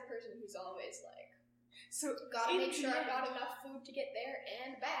Sam is the person who's always like, So gotta in make sure the I've got end- enough food to get there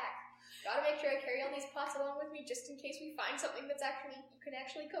and back. Gotta make sure I carry all these pots along with me just in case we find something that's actually, you can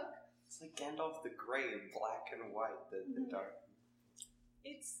actually cook. It's like Gandalf the Grey in black and white, the dark.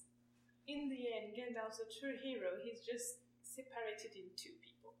 It's in the end, Gandalf's a true hero. He's just separated in two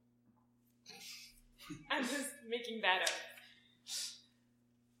people. I'm just making that up.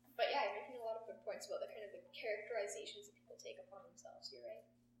 But yeah, you're making a lot of good points about the kind of the characterizations that people take upon themselves. You're right.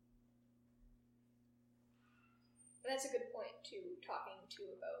 And that's a good point too, talking to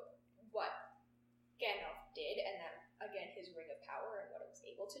about what Gandalf did, and then again his ring of power and what it was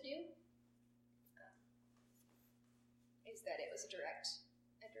able to do. Is that it was a direct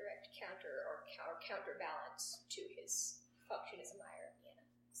counter or counterbalance to his function as a Mayor of Vienna.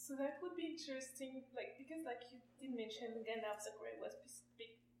 So that would be interesting, like, because like you did mention, Gandalf the Grey was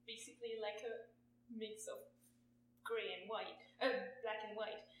basically like a mix of grey and white, black and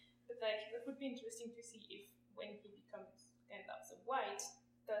white. But like that would be interesting to see if when he becomes Gandalf the White,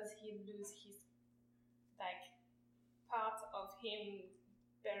 does he lose his like part of him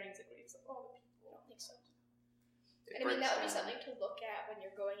bearing the griefs of all the people? I don't think so. And I mean, that would be something to look at when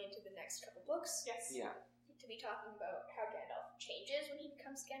you're going into the next couple books. Yes. Yeah. To be talking about how Gandalf changes when he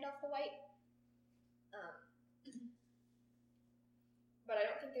becomes Gandalf the White. But I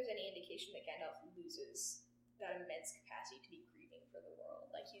don't think there's any indication that Gandalf loses that immense capacity to be grieving for the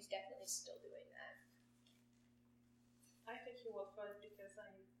world. Like, he's definitely still doing that. I think he will first because I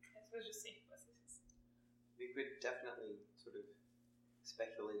was just saying processes. We could definitely sort of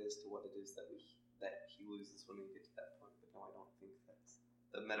speculate as to what it is that he loses when we get to that point, but no, I don't think that's...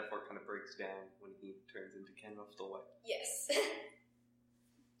 The metaphor kind of breaks down when he turns into Gandalf the White. Yes.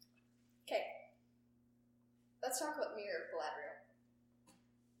 Okay. Let's talk about Mirror of Galadriel.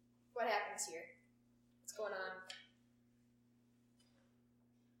 What happens here? What's going on?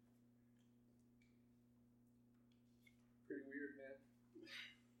 Pretty weird, man.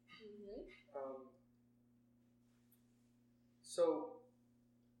 Mm-hmm. So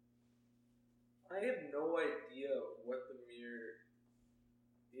I have no idea what the mirror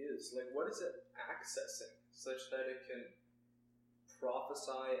is. Like, what is it accessing such that it can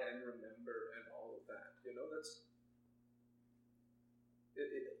prophesy and remember and all of that? You know, that's...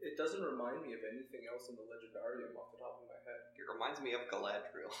 It doesn't remind me of anything else in the Legendarium off the top of my head. It reminds me of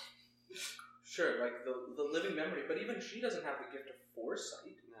Galadriel. Sure, like the living memory, but even she doesn't have the gift of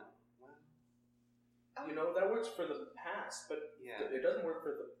foresight. No. Well, You know, that works for the past, but yeah. it doesn't work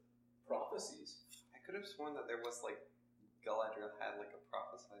for the prophecies. I could have sworn that there was, like, Galadriel had, like, a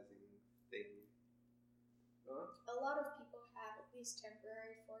prophesizing thing. A lot of people have at least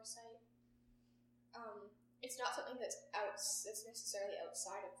temporary foresight. It's not something that's necessarily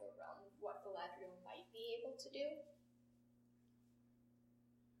outside of the realm of what Galadriel might be able to do.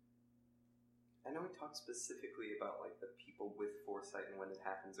 I know he talks specifically about, like, the people with foresight and when it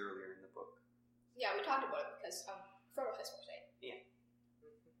happens earlier in the book. Yeah, we talked about it because Frodo has foresight. Yeah.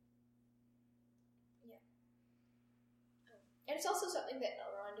 Yeah. And it's also something that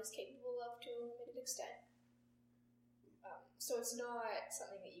Elrond is capable of to a limited extent. So it's not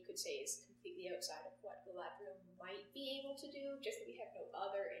something that you could say is completely outside of what Galadriel might be able to do, just that we have no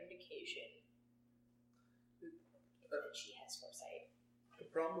other indication that she has foresight. To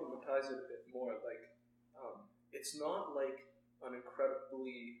problematize it a bit more, like, it's not like an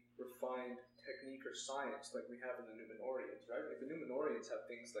incredibly refined technique or science like we have in the Númenóreans, right? Like, the Númenóreans have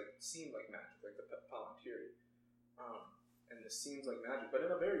things like seem like magic, like the Palantir, and this seems like magic, but in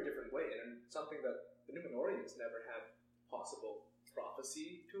a very different way, and something that the Númenóreans never had possible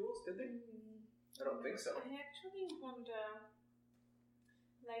prophecy tools, did they? I don't think so. I actually wonder,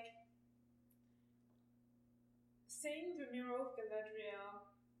 like, saying the Mirror of Galadriel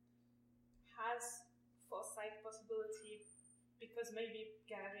has foresight possibility because maybe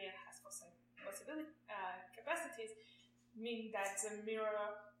Galadriel has foresight capacities, mean that the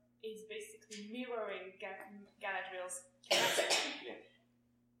mirror is basically mirroring Galadriel's capacity. Yeah.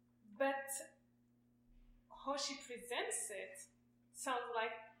 But how she presents it sounds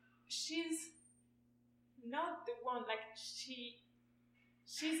like she's not the one, like she's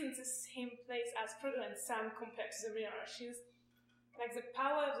in the same place as Frodo and Sam compared to the mirror. She's like, the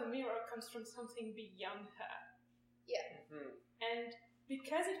power of the mirror comes from something beyond her. Yeah. Mm-hmm. And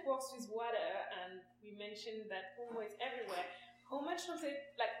because it works with water, and we mentioned that Ulmo is everywhere, how much of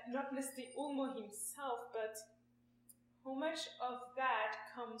it, like, not necessarily Ulmo himself, but how much of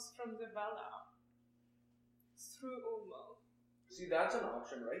that comes from the Valar through Ulmo? See, that's an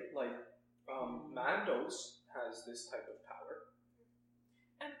option, right? Like, Mandos has this type of power.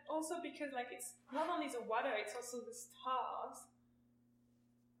 And also because, like, it's not only the water, it's also the stars.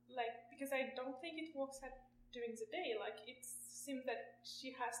 Like, because I don't think it works during the day. Like, it seems that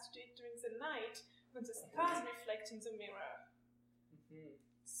she has to do it during the night when the stars reflect in the mirror. Mm-hmm.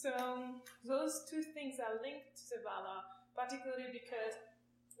 So those two things are linked to the Valar, particularly because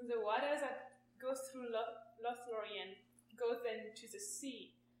the water that goes through Lothlorien goes then to the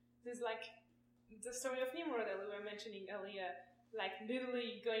sea. There's, like, the story of Nimrod that we were mentioning earlier, like,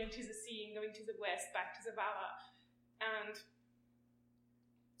 literally going to the sea and going to the west, back to the Valar. And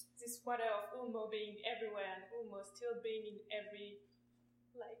this water of Ulmo being everywhere, and Ulmo still being in every,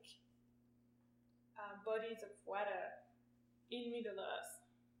 like, bodies of water in Middle-earth.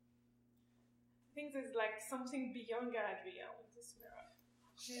 I think there's, like, something beyond Galadriel in this mirror.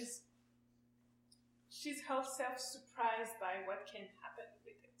 She's herself surprised by what can happen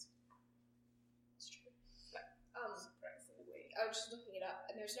with it. It's true. Like, surprised in a way. I was just looking it up,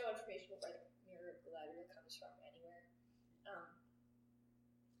 and there's no information about where the Mirror of Galadriel comes from anywhere.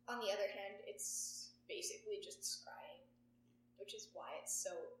 On the other hand, it's basically just scrying, which is why it's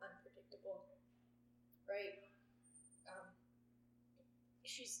so unpredictable, right?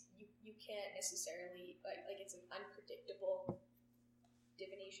 You can't necessarily, like it's an unpredictable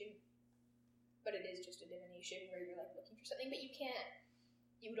divination, but it is just a divination where you're, like, looking for something, but you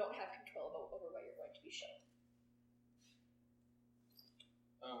don't have control over what you're going to be shown.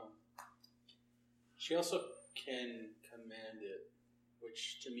 She also can command it,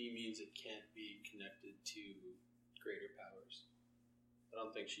 which to me means it can't be connected to greater powers. I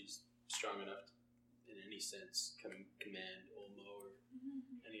don't think she's strong enough to, in any sense, command Ulmo or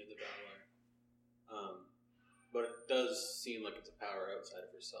any of the Valar. But it does seem like it's a power outside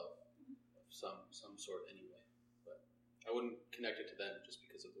of herself, of some sort anyway. But I wouldn't connect it to them just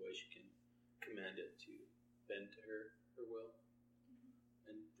because of the way she can command it to bend to her will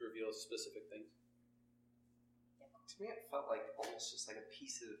and reveal specific things. To me, it felt like almost just like a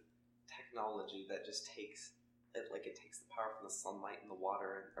piece of technology that just takes it, like it takes the power from the sunlight and the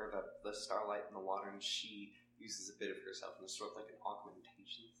water, or the starlight and the water, and she uses a bit of herself, and it's sort of like an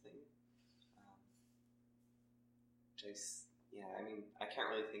augmentation thing. I mean, I can't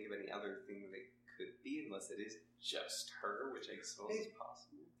really think of any other thing that it could be unless it is just her, which I suppose is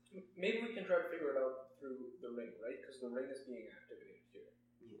possible. Maybe we can try to figure it out through the ring, right? Because the ring is being activated here.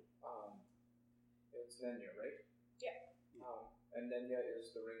 Yeah. It's Nenya, right? Yeah. And Nenya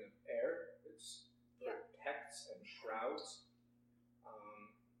is the ring of air. It's protects and shrouds.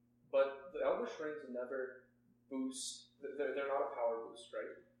 But the Elvish rings never boost. They're not a power boost,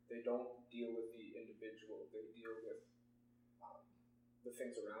 right? They don't deal with the individual. They deal with the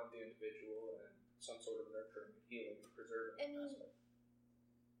things around the individual and some sort of nurturing, healing, and preserving aspect.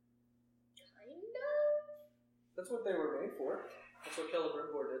 Kind of? That's what they were made for. That's what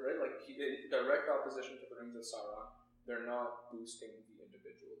Celebrimbor did, right? Like, in direct opposition to the rings of Sauron, they're not boosting the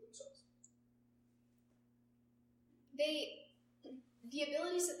individual themselves. The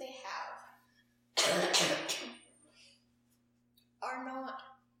abilities that they have are not,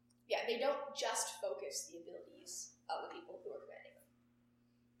 they don't just focus the abilities of the people who are commanding them.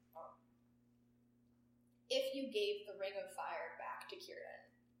 If you gave the Ring of Fire back to Círdan,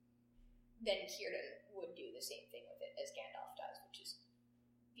 then Círdan would do the same thing with it as Gandalf does, which is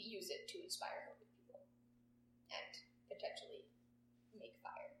use it to inspire holy people and potentially make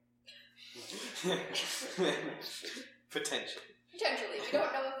fire. Potentially. Potentially. We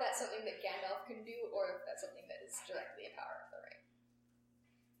don't know if that's something that Gandalf can do or if that's something that is directly a power of the ring.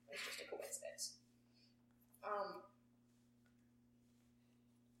 It's just a coincidence.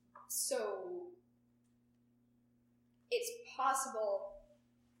 So it's possible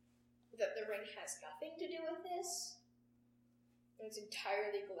that the ring has nothing to do with this. And it's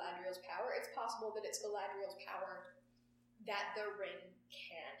entirely Galadriel's power. It's possible that it's Galadriel's power that the ring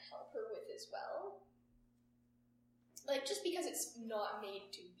can help her with as well. Like, just because it's not made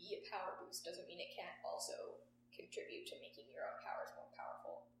to be a power boost doesn't mean it can't also contribute to making your own powers more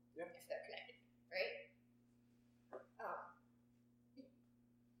powerful if they're connected, right?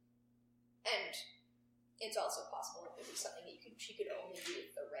 And it's also possible that this is something that she could only do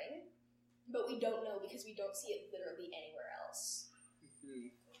with the ring, but we don't know because we don't see it literally anywhere else. Mm-hmm.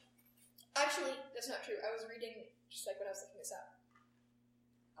 Actually, that's not true. I was reading, just like when I was looking this up.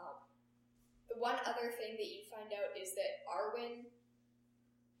 The one other thing that you find out is that Arwen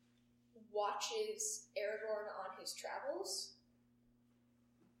watches Aragorn on his travels,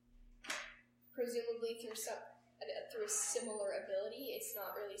 presumably through a similar ability. It's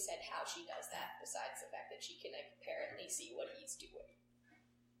not really said how she does that, besides the fact that she can apparently see what he's doing.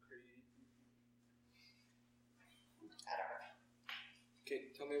 I don't know.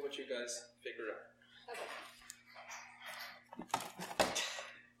 Okay, tell me what you guys figured out. Okay.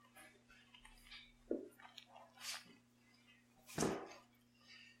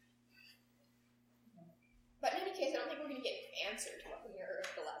 But in any case, I don't think we're going to get an answer to what the Mirror of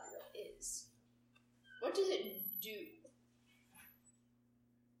Galadriel is. What does it do?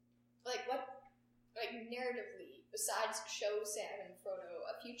 Narratively, besides show Sam and Frodo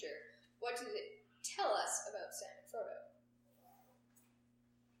a future, what does it tell us about Sam and Frodo?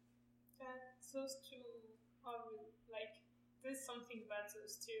 That those two are there's something about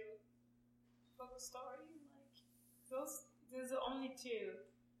those two for the story. There's the only two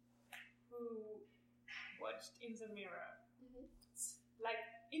who watched in the mirror. Mm-hmm.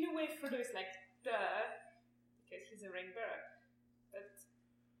 In a way, Frodo is duh, because he's a ring bearer. But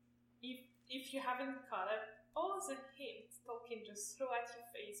if you haven't caught up all the hints Tolkien just threw at your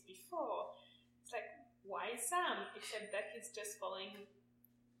face before, it's why Sam? Except that he's just following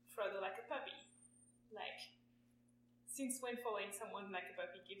Frodo like a puppy. Since when following someone like a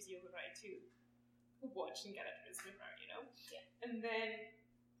puppy gives you the right to watch and get at his mirror, you know? Yeah. And then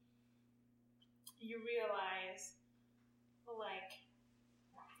you realize,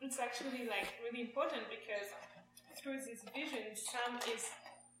 it's actually really important because through this vision, Sam is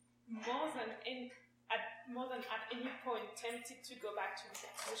more than at any point tempted to go back to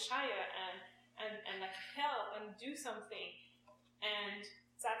the Shire and help and do something, and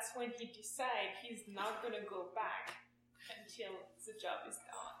that's when he decides he's not gonna go back until the job is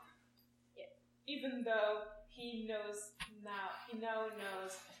done. Yeah. Even though he now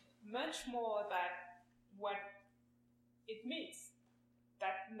knows much more about what it means,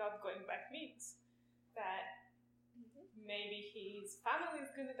 that not going back means, that maybe his family is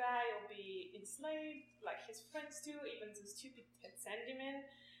gonna die or be enslaved, like his friends do, even the stupid Sandman.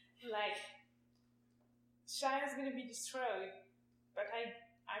 Shire's gonna be destroyed, but I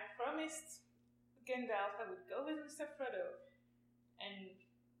promised Gandalf I would go with Mr. Frodo, and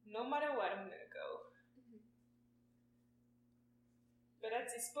no matter what, I'm gonna go. Mm-hmm. But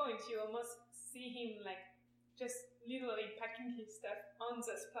at this point, you almost see him just literally packing his stuff on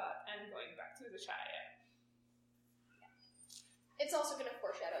the spot and going back to the Shire. It's also going to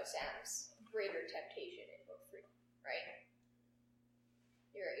foreshadow Sam's greater temptation in Book 3, right?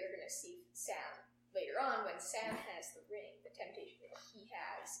 You're going to see Sam later on, when Sam has the ring. The temptation that he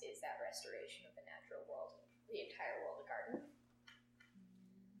has is that restoration of the natural world, the entire world of Garden,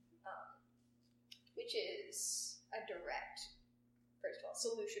 which is a direct, first of all,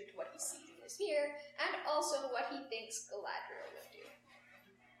 solution to what he sees in the sphere, and also what he thinks Galadriel would do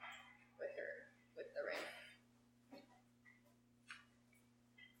with the ring.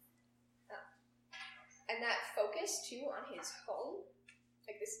 And that focus, too, on his home,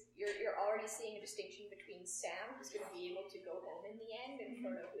 you're already seeing a distinction between Sam, who's going to be able to go home in the end, and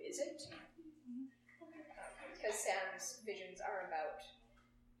Frodo, who isn't. Because Sam's visions are about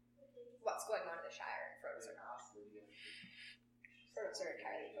what's going on in the Shire, and Frodo's are not. Frodo's are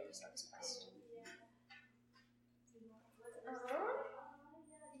entirely focused on his quest.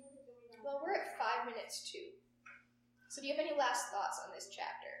 minutes too. So do you have any last thoughts on this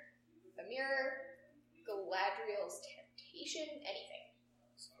chapter? The mirror, Galadriel's temptation, anything?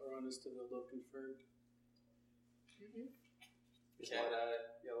 Sauron is to Vildo confirmed. Mm-hmm. Cat eye,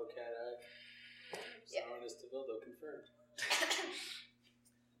 yellow cat eye. Yep. Sauron is to Vildo confirmed.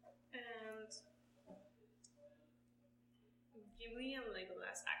 And Gimli and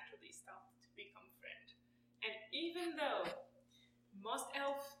Legolas actually started to become friends. And even though most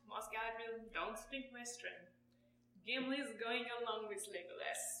elf, most Galadriel don't speak Western, Gimli is going along with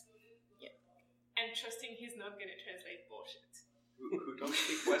Legolas. Yep. And trusting he's not gonna translate bullshit. Who don't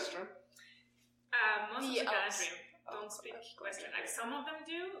speak Western? Most The of the elves. Galadriel don't speak Western. Like some of them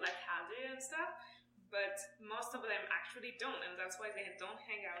do, like Haldir and stuff, but most of them actually don't, and that's why they don't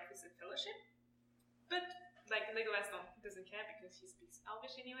hang out with the Fellowship. But like Legolas doesn't care because he speaks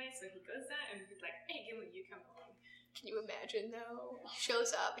Elvish anyway, so he goes there and he's like, "Hey Gimli, you come along." Can you imagine though? He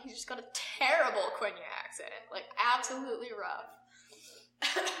shows up, he's just got a terrible Quenya accent. Like, absolutely rough.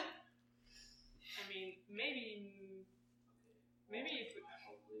 I mean, maybe it would.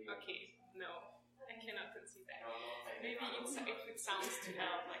 Okay, no, I cannot concede that. Maybe if it sounds to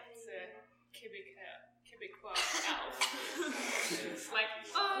her like it's a Quebecois elf. It's like,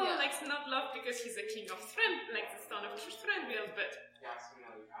 like not love because he's a king of Thrend, like the son of Threnville, but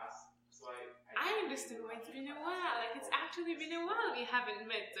I understand why it's been a while. Like, it's actually been a while we haven't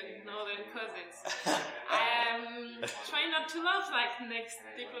met the northern cousins. I am trying not to laugh like next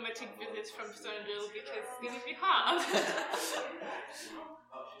diplomatic visit from Threnville because it's gonna be hard.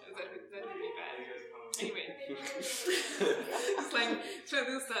 that would be bad. Anyway. It's like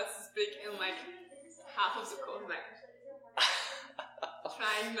Threnville starts to speak and like half of the court like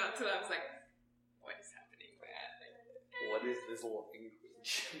trying not to laugh. It's like, what is happening, man? What is this language?